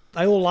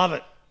 they all love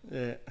it.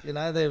 Yeah. You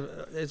know,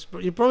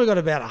 you've probably got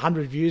about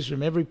 100 views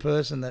from every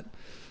person that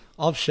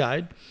I've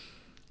showed.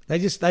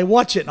 They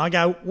watch it, and I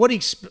go,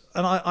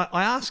 and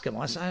I ask them,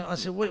 I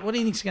say, what do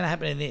you think's going to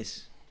happen in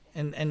this?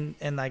 And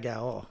they go,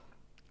 oh,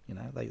 you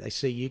know, they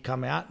see you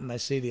come out, and they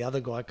see the other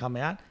guy come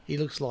out. He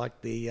looks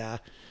like the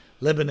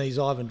Lebanese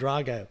Ivan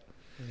Drago.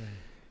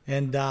 Yeah.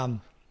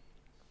 And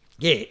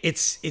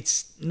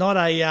it's not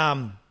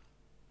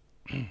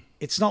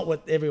it's not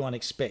what everyone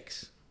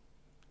expects.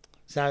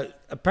 So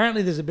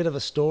apparently there's a bit of a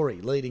story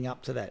leading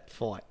up to that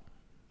fight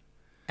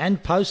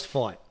and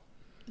post-fight.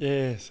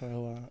 Yeah,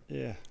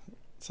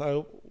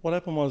 so what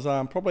happened was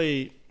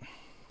probably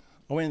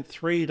I went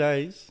 3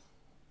 days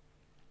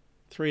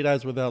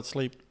without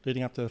sleep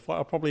leading up to the fight.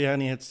 I probably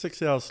only had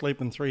 6 hours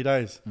sleep in 3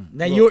 days.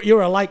 Now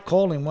you're a late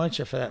calling, weren't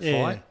you, for that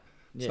fight?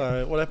 Yeah.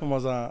 So what happened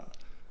was I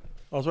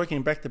was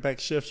working back-to-back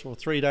shifts for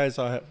 3 days.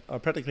 I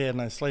practically had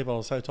no sleep. I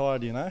was so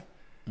tired, you know.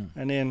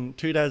 And then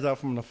 2 days out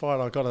from the fight,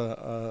 I got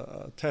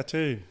a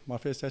tattoo. My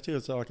first tattoo.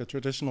 It's like a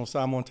traditional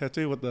Samoan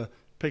tattoo with the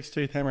pig's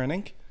tooth, hammer and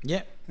ink.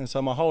 Yeah. And so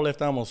my whole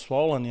left arm was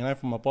swollen, you know,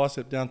 from my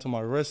bicep down to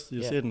my wrist.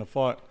 You see it in the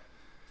fight.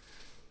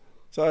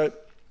 So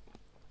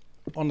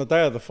on the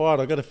day of the fight,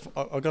 I got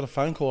a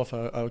phone call off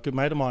a good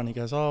mate of mine. He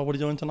goes, "Oh, what are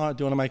you doing tonight?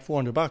 Do you want to make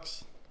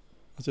 $400?"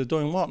 I said,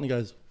 "Doing what?" And he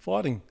goes,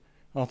 "Fighting."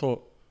 And I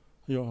thought,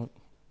 you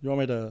want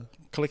me to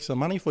collect some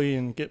money for you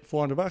and get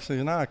 $400? He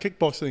said, "No,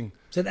 kickboxing."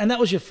 So, and that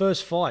was your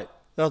first fight?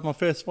 That was my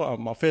first fight,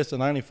 my first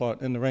and only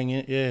fight in the ring,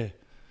 yeah.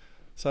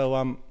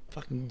 So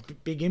fucking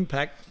big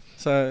impact.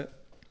 So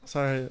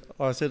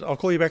I said, "I'll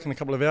call you back in a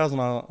couple of hours and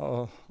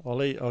I'll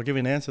give you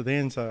an answer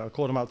then." So I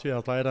called him up 2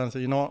 hours later and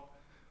said, "You know what?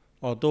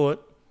 I'll do it.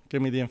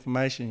 Give me the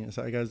information."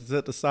 So he goes, "It's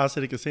at the Star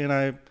City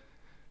Casino.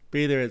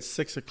 Be there at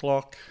 6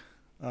 o'clock.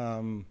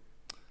 The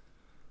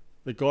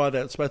guy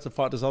that's supposed to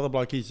fight this other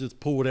bloke, he's just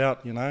pulled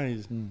out, you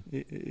know.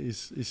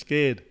 He's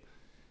scared."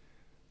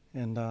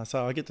 And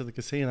so I get to the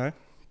casino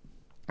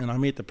and I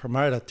meet the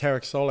promoter,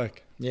 Tarek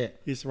Solek. Yeah.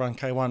 He used to run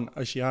K1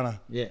 Oceania.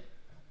 Yeah.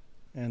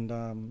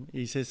 And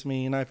he says to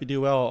me, "You know, if you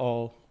do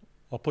well,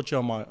 I'll put you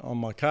on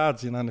my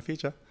cards, you know, in the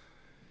future."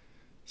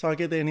 So I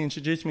get there and he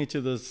introduced me to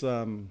this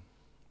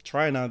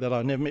trainer that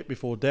I never met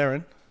before,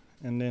 Darren.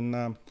 And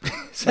then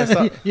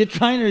so your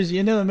trainers,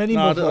 you never met him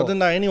before? I didn't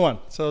know anyone.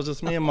 So it was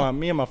just me and my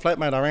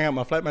flatmate. I rang out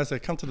my flatmate and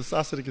said, "Come to the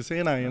Star City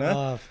Casino, you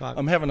know. Oh, fuck.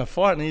 I'm having a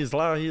fight." And he's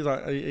like,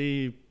 "Are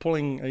you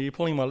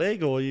pulling my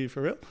leg or are you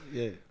for real?"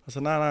 Yeah. I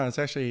said, No, it's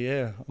actually,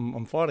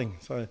 I'm fighting.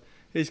 So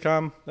he's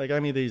come. They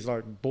gave me these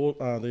like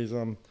these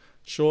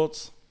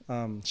shorts,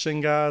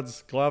 shin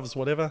guards, gloves,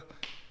 whatever.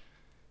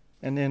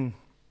 And then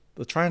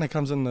the trainer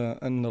comes in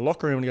the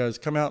locker room and he goes,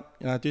 "Come out,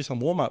 you know, do some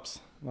warm-ups."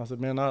 And I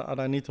said, "Man, I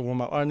don't need to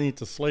warm up. I need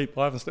to sleep.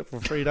 I haven't slept for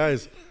 3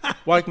 days.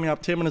 Wake me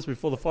up 10 minutes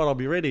before the fight, I'll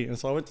be ready." And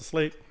so I went to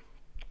sleep.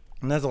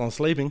 And as I'm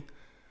sleeping,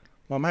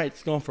 my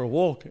mate's gone for a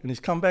walk and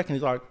he's come back and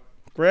he's like,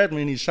 grabbed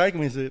me and he's shaking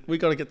me and said, "We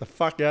got to get the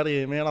fuck out of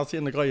here, man. I've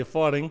seen the guy you're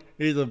fighting.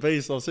 He's a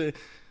beast." I've seen,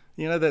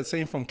 you know that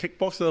scene from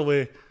Kickboxer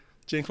where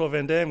Jean-Claude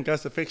Van Damme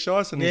goes to fix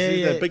ice and he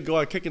sees that big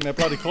guy kicking that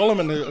bloody column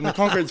and the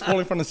concrete's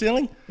falling from the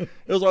ceiling? It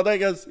was like that. He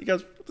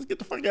goes, "Let's get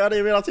the fuck out of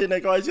here, man. I've seen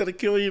that guy. He's going to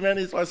kill you, man.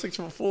 He's like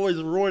 6'4". He's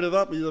roided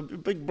up. He's a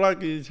big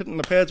bloke. He's hitting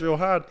the pads real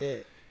hard." Yeah.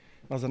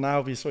 I said, "No,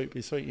 it'll be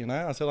sweet, you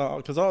know." I said,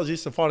 because I was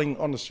used to fighting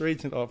on the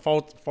streets and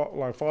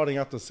like fighting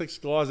up to 6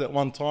 guys at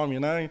one time, you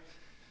know.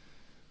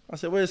 I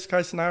said, "Worst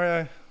case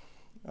scenario,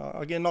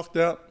 I get knocked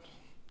out,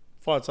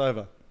 fight's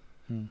over."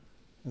 And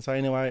so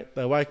anyway,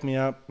 they wake me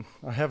up,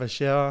 I have a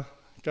shower,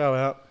 go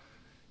out,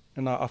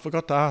 and I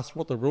forgot to ask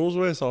what the rules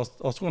were. So I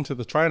was talking to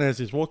the trainer as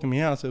he's walking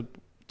me out. I said,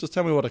 "Just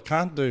tell me what I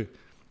can't do."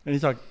 And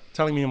he's like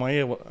telling me in my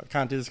ear, "What, I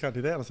can't do this, can't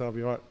do that." I said, "I'll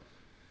be right."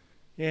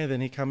 Yeah,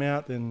 then he come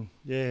out, then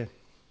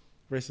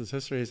rest is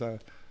history. So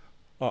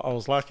I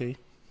was lucky.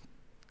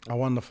 I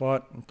won the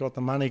fight, got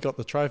the money, got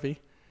the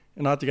trophy.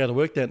 And I had to go to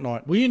work that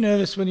night. Were you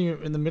nervous when you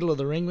were in the middle of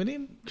the ring with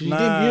him?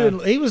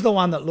 Because he was the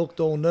one that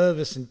looked all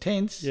nervous and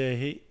tense. Yeah,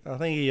 I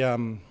think he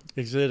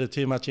exerted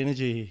too much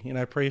energy, you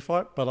know,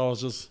 pre-fight. But I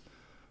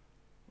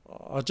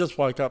just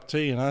woke up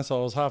too, you know, so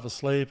I was half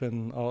asleep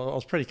and I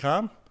was pretty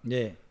calm.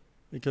 Yeah.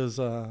 Because,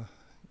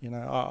 you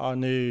know, I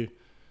knew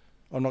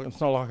it's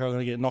not like I'm going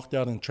to get knocked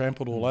out and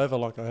trampled all over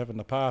like I have in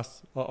the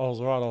past. I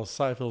was all right. I was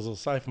safe. It was a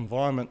safe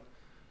environment.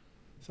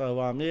 So,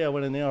 I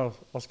went in there. I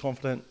was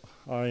confident.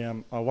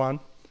 I won.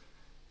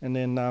 And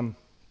then I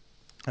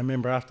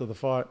remember after the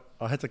fight,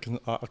 I had to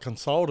I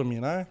consoled him, you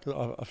know,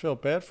 because I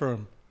felt bad for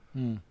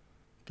him.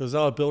 Because they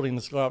were building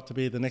this guy up to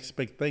be the next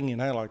big thing, you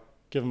know, like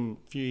give him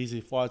a few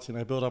easy fights, you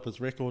know, build up his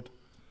record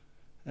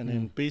and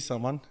then be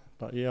someone.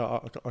 But yeah,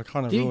 I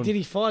kind of Did, ruined. did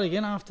he fight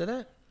again after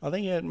that? I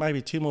think he had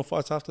maybe 2 more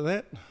fights after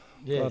that.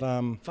 Yeah.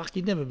 But, Fuck,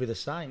 he'd never be the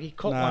same. He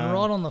caught Nah. one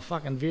right on the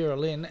fucking Vera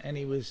Lynn, and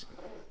he was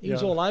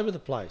all over the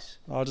place.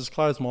 I just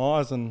closed my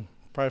eyes and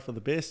pray for the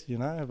best, you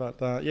know.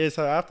 But yeah,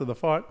 so after the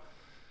fight,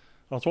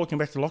 I was walking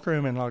back to the locker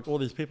room and like all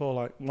these people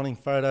like wanting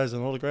photos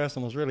and autographs,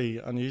 and it was really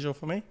unusual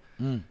for me.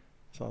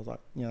 So I was like,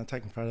 you know,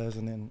 taking photos,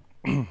 and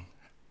then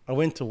I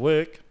went to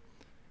work,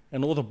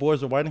 and all the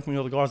boys were waiting for me,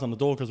 all the guys on the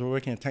door, because we were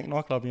working at Tank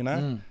nightclub, you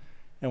know.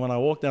 And when I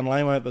walked down the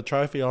laneway at the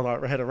trophy, I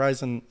like had it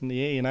raised in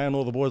the air, you know, and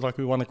all the boys like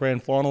we won a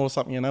grand final or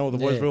something, you know. All the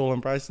boys were all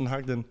embraced and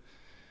hugged, and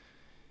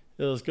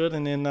it was good.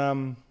 And then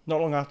not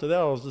long after that,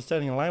 I was just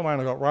standing in the laneway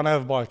and I got run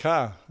over by a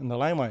car in the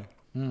laneway.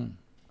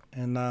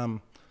 And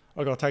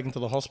I got taken to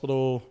the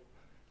hospital.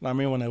 And I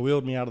remember when they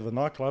wheeled me out of the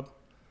nightclub,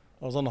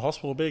 I was on the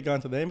hospital bed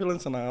going to the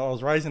ambulance, and I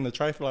was raising the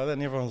trophy like that,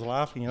 and everyone was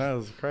laughing, you know. It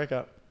was a crack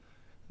up.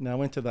 And I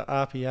went to the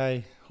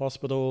RPA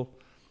hospital,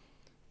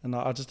 and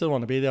I just didn't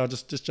want to be there. I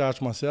just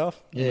discharged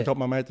myself. And I got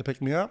my mate to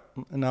pick me up,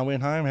 and I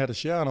went home, had a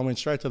shower, and I went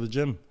straight to the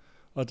gym.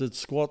 I did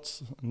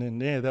squats, and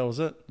then that was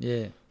it.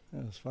 Yeah.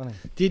 It was funny.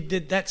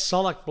 Did that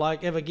Solak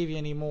bloke ever give you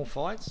any more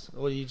fights,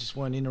 or you just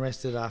weren't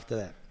interested after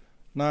that?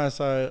 No,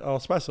 so I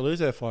was supposed to lose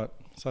that fight.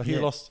 So he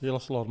lost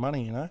a lot of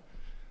money, you know.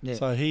 Yeah.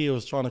 So he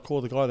was trying to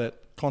call the guy that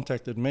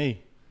contacted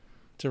me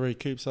to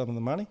recoup some of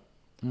the money.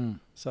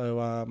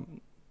 So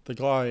the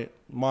guy,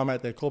 my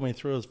mate that called me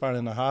through his phone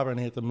in the harbour, and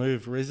he had to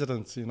move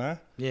residence, you know.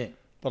 Yeah.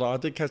 But I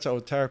did catch up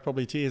with Tarek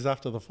probably 2 years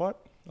after the fight.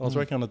 I was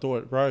working on the door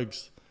at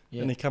Rogues,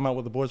 and he came up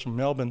with the boys from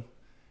Melbourne,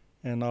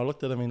 and I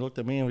looked at him, he looked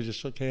at me, and we just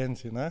shook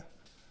hands, you know.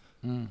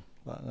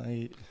 But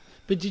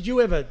did you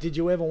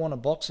ever want to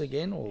box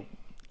again, or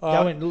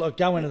go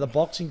into the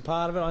boxing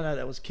part of it? I know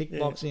that was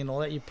kickboxing and all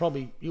that.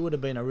 You would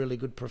have been a really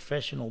good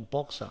professional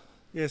boxer.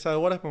 Yeah. So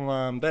what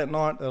happened that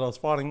night that I was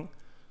fighting?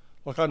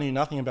 Like I knew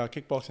nothing about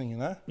kickboxing, you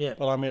know. Yeah.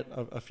 But I met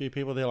a few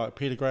people there, like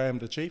Peter Graham,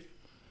 the chief.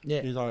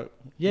 Yeah. He's like,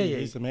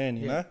 he's the man,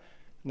 you know.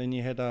 And then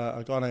you had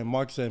a guy named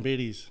Mike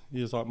Zambides.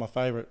 He was like my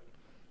favourite.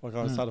 Like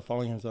I started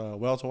following him as a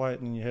welterweight,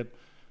 and then you had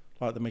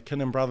like the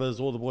McKinnon brothers,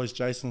 all the boys,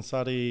 Jason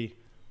Suddy,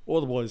 all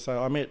the boys.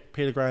 So I met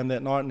Peter Graham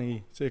that night, and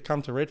he said,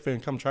 "Come to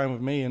Redfern, come train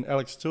with me and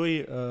Alex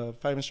Tui,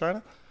 famous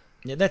trainer."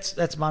 Yeah,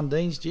 that's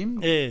Mundine's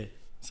gym. Yeah.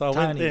 So I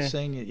went there.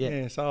 Senior,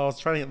 yeah. So I was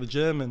training at the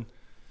gym,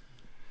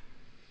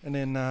 and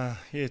then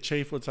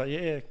Chief would say,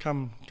 "Yeah,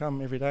 come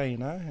every day," you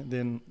know. And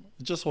then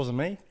it just wasn't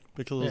me,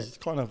 because it was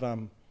kind of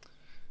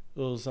it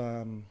was.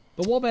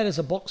 But what about as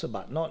a boxer?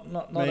 But not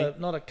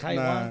a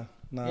K1.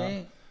 No.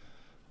 Yeah.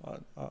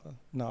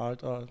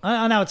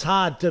 I know it's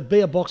hard to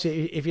be a boxer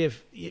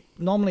if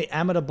normally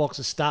amateur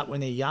boxers start when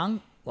they're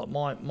young. Like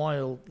my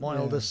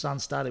eldest son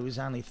started, he was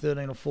only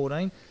 13 or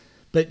 14,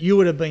 but you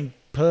would have been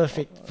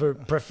perfect for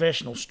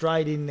professional,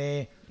 straight in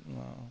there.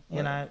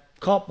 You know,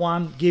 cop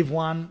one, give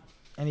one,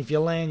 and if you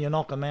land, you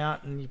knock them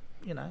out, and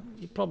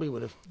you probably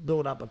would have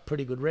built up a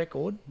pretty good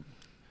record,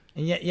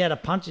 and yet you had a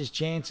puncher's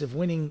chance of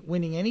winning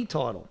any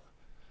title.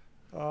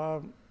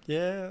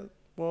 Yeah.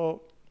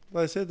 Well,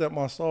 they said that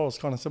my style was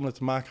kind of similar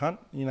to Mark Hunt.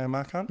 You know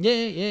Mark Hunt? Yeah.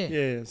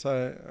 Yeah,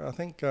 so I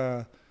think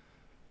the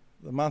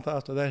month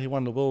after that he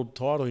won the world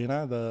title, you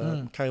know,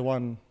 the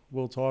K1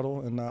 world title.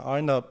 And I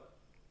ended up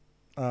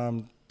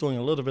doing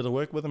a little bit of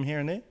work with him here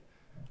and there.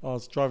 I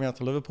was driving out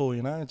to Liverpool,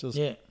 you know, just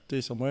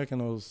do some work,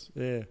 and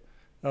that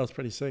was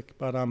pretty sick.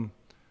 But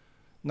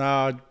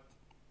I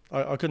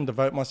couldn't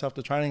devote myself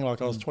to training.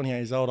 Like I was 28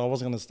 years old. I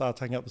wasn't going to start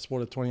taking up the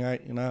sport at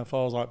 28, you know. If I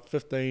was like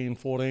 15,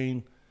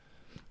 14...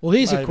 Well,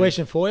 here's a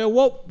question for you.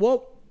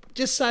 What?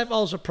 Just say if I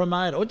was a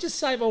promoter, or just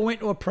say if I went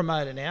to a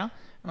promoter now,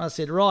 and I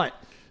said, right,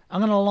 I'm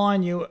going to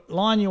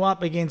line you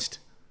up against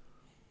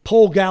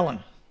Paul Gallen.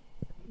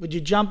 Would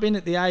you jump in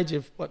at the age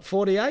of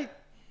 48?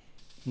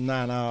 No,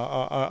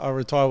 I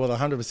retired with a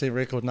 100%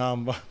 record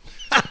now.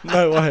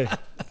 No way.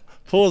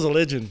 Paul's a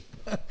legend.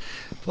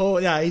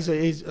 Paul, yeah, he's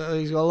got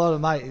a lot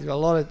of mate. He's got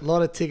a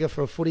lot of ticker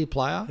for a footy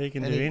player. He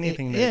can do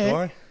anything, that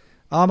guy.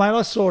 Oh, mate,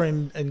 I saw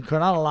him in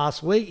Cronulla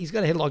last week. He's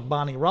got a head like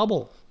Barney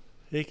Rubble.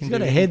 He's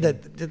got a head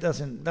that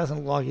doesn't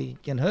look like he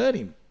can hurt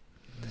him.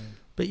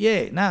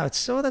 Yeah.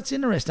 But that's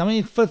interesting. I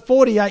mean, for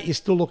 48, you're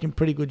still looking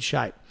pretty good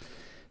shape.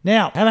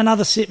 Now, have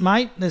another sip,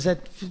 mate. There's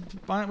that.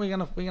 We're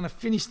gonna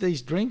finish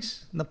these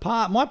drinks. My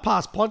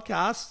past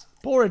podcasts,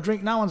 pour a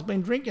drink no one's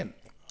been drinking.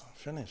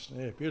 Finished.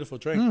 Yeah, beautiful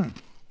drink.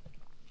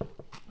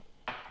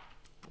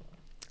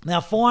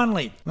 Now,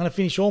 finally, I'm going to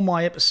finish all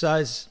my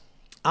episodes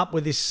up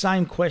with this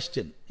same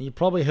question. You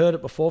probably heard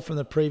it before from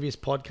the previous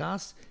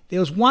podcast. There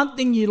was one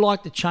thing you'd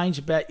like to change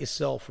about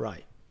yourself,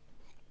 Ray.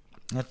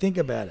 Now think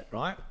about it,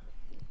 right?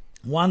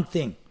 One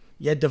thing.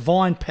 You had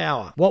divine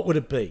power. What would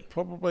it be?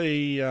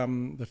 Probably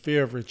the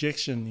fear of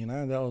rejection, you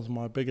know. That was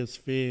my biggest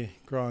fear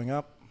growing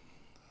up.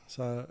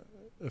 So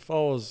if I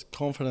was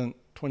confident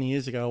 20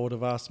 years ago, I would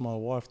have asked my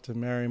wife to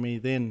marry me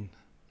then.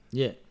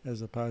 Yeah.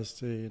 As opposed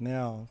to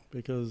now.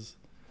 Because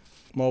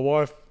my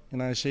wife, you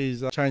know,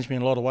 she's changed me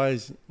in a lot of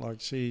ways. Like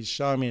she's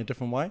shown me a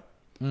different way,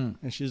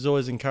 and she's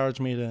always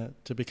encouraged me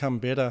to become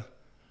better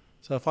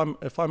So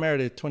if I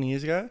married her 20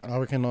 years ago, I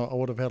reckon I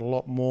would have had a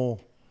lot more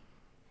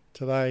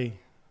today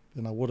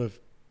than I would have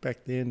back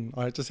then.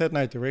 I just had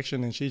no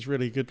direction, and she's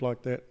really good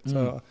like that.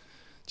 So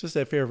just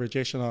that fear of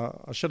rejection,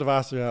 I should have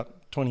asked her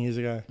out 20 years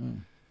ago.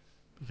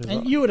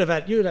 And you would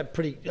have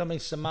pretty. I mean,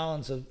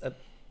 Samoans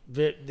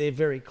they're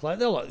very close.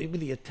 They're like with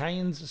the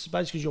Italians, I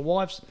suppose, because your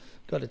wife's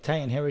got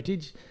Italian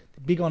heritage.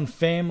 Big on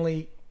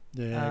family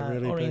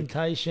really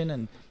orientation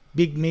and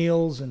big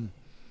meals and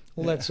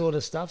all that sort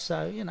of stuff.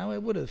 So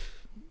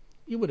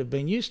you would have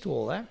been used to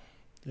all that.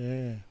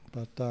 Yeah,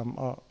 but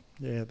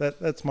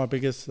that's my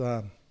biggest.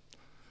 The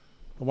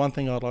one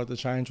thing I'd like to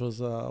change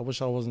was I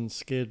wish I wasn't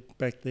scared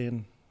back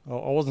then. I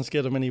wasn't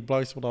scared of many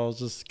blokes, but I was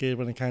just scared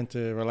when it came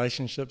to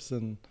relationships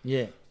and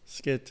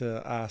scared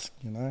to ask,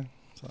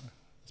 So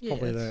it's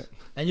probably that.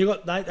 And you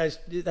got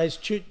those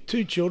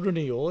two children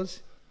of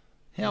yours.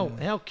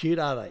 How cute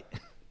are they?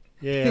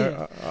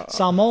 Yeah,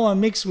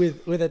 Samoan mixed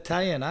with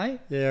Italian, eh?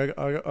 Yeah,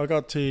 I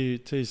got two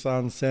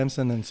sons,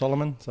 Samson and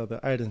Solomon, so they're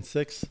 8 and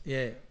 6.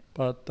 Yeah,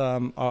 but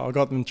I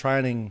got them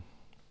training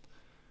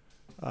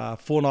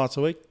 4 nights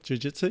a week,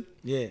 jiu-jitsu.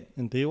 Yeah,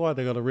 in DY,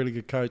 they got a really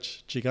good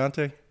coach,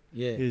 Gigante.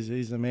 Yeah,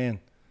 he's the man.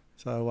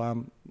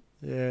 So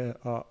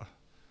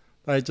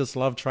they just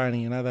love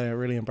training. They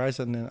really embrace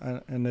it,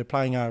 and they're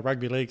playing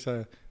rugby league.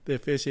 So their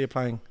first year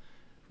playing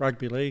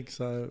rugby league.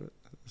 So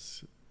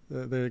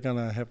they're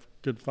gonna have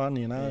good fun.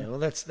 Yeah, well,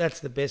 that's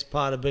the best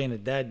part of being a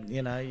dad.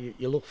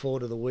 You look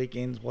forward to the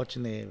weekends,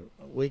 watching their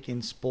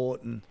weekend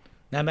sport, and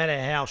no matter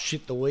how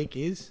shit the week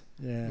is,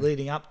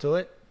 leading up to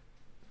it,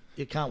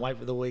 you can't wait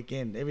for the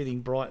weekend. Everything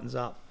brightens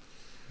up.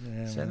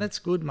 Yeah, so that's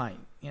good, mate.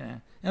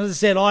 As I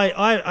said,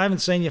 I haven't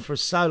seen you for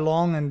so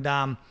long,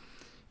 and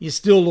you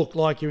still look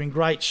like you're in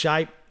great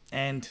shape.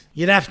 And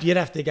you'd have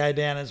to go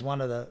down as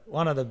one of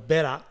the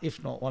better,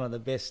 if not one of the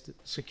best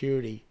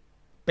security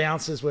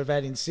bouncers we've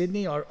had in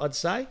Sydney. I'd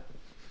say,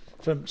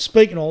 from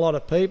speaking to a lot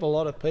of people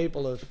have,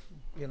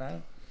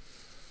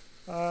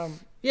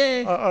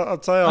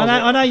 I'd say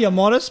I know you're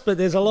modest, but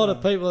there's a lot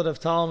of people that have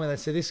told me, they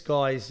say this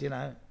guy's,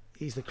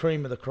 he's the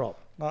cream of the crop.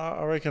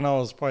 I reckon I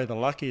was probably the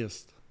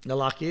luckiest. The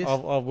luckiest?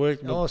 I've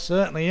worked with... Oh,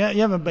 certainly.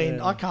 You haven't been...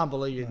 Yeah. I can't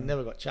believe you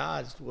never got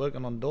charged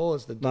working on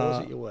doors, the doors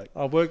that you work.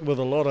 I've worked with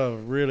a lot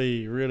of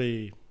really,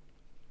 really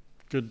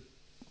good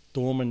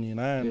doormen,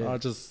 and I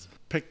just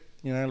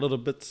picked, little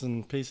bits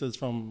and pieces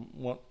from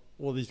what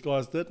all these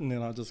guys did, and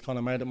then I just kind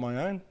of made it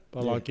my own.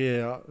 But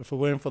if it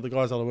weren't for the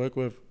guys that I work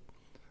with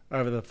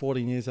over the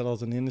 14 years that I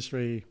was in the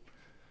industry,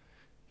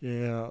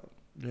 I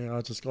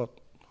got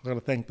to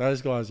thank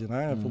those guys, If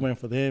it weren't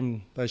for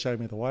them, they showed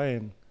me the way,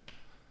 and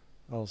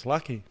I was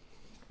lucky.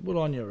 Good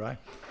on you, Ray.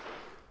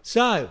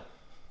 So,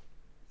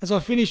 as I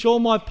finish all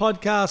my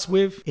podcasts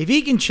with, if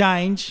he can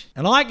change,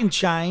 and I can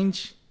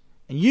change,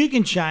 and you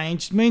can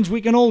change, it means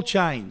we can all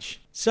change.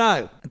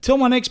 So, until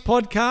my next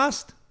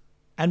podcast,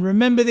 and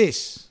remember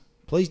this,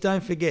 please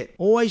don't forget,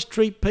 always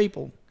treat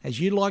people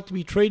as you'd like to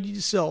be treated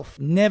yourself.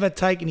 Never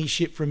take any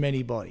shit from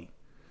anybody.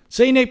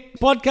 See you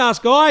next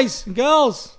podcast, guys and girls.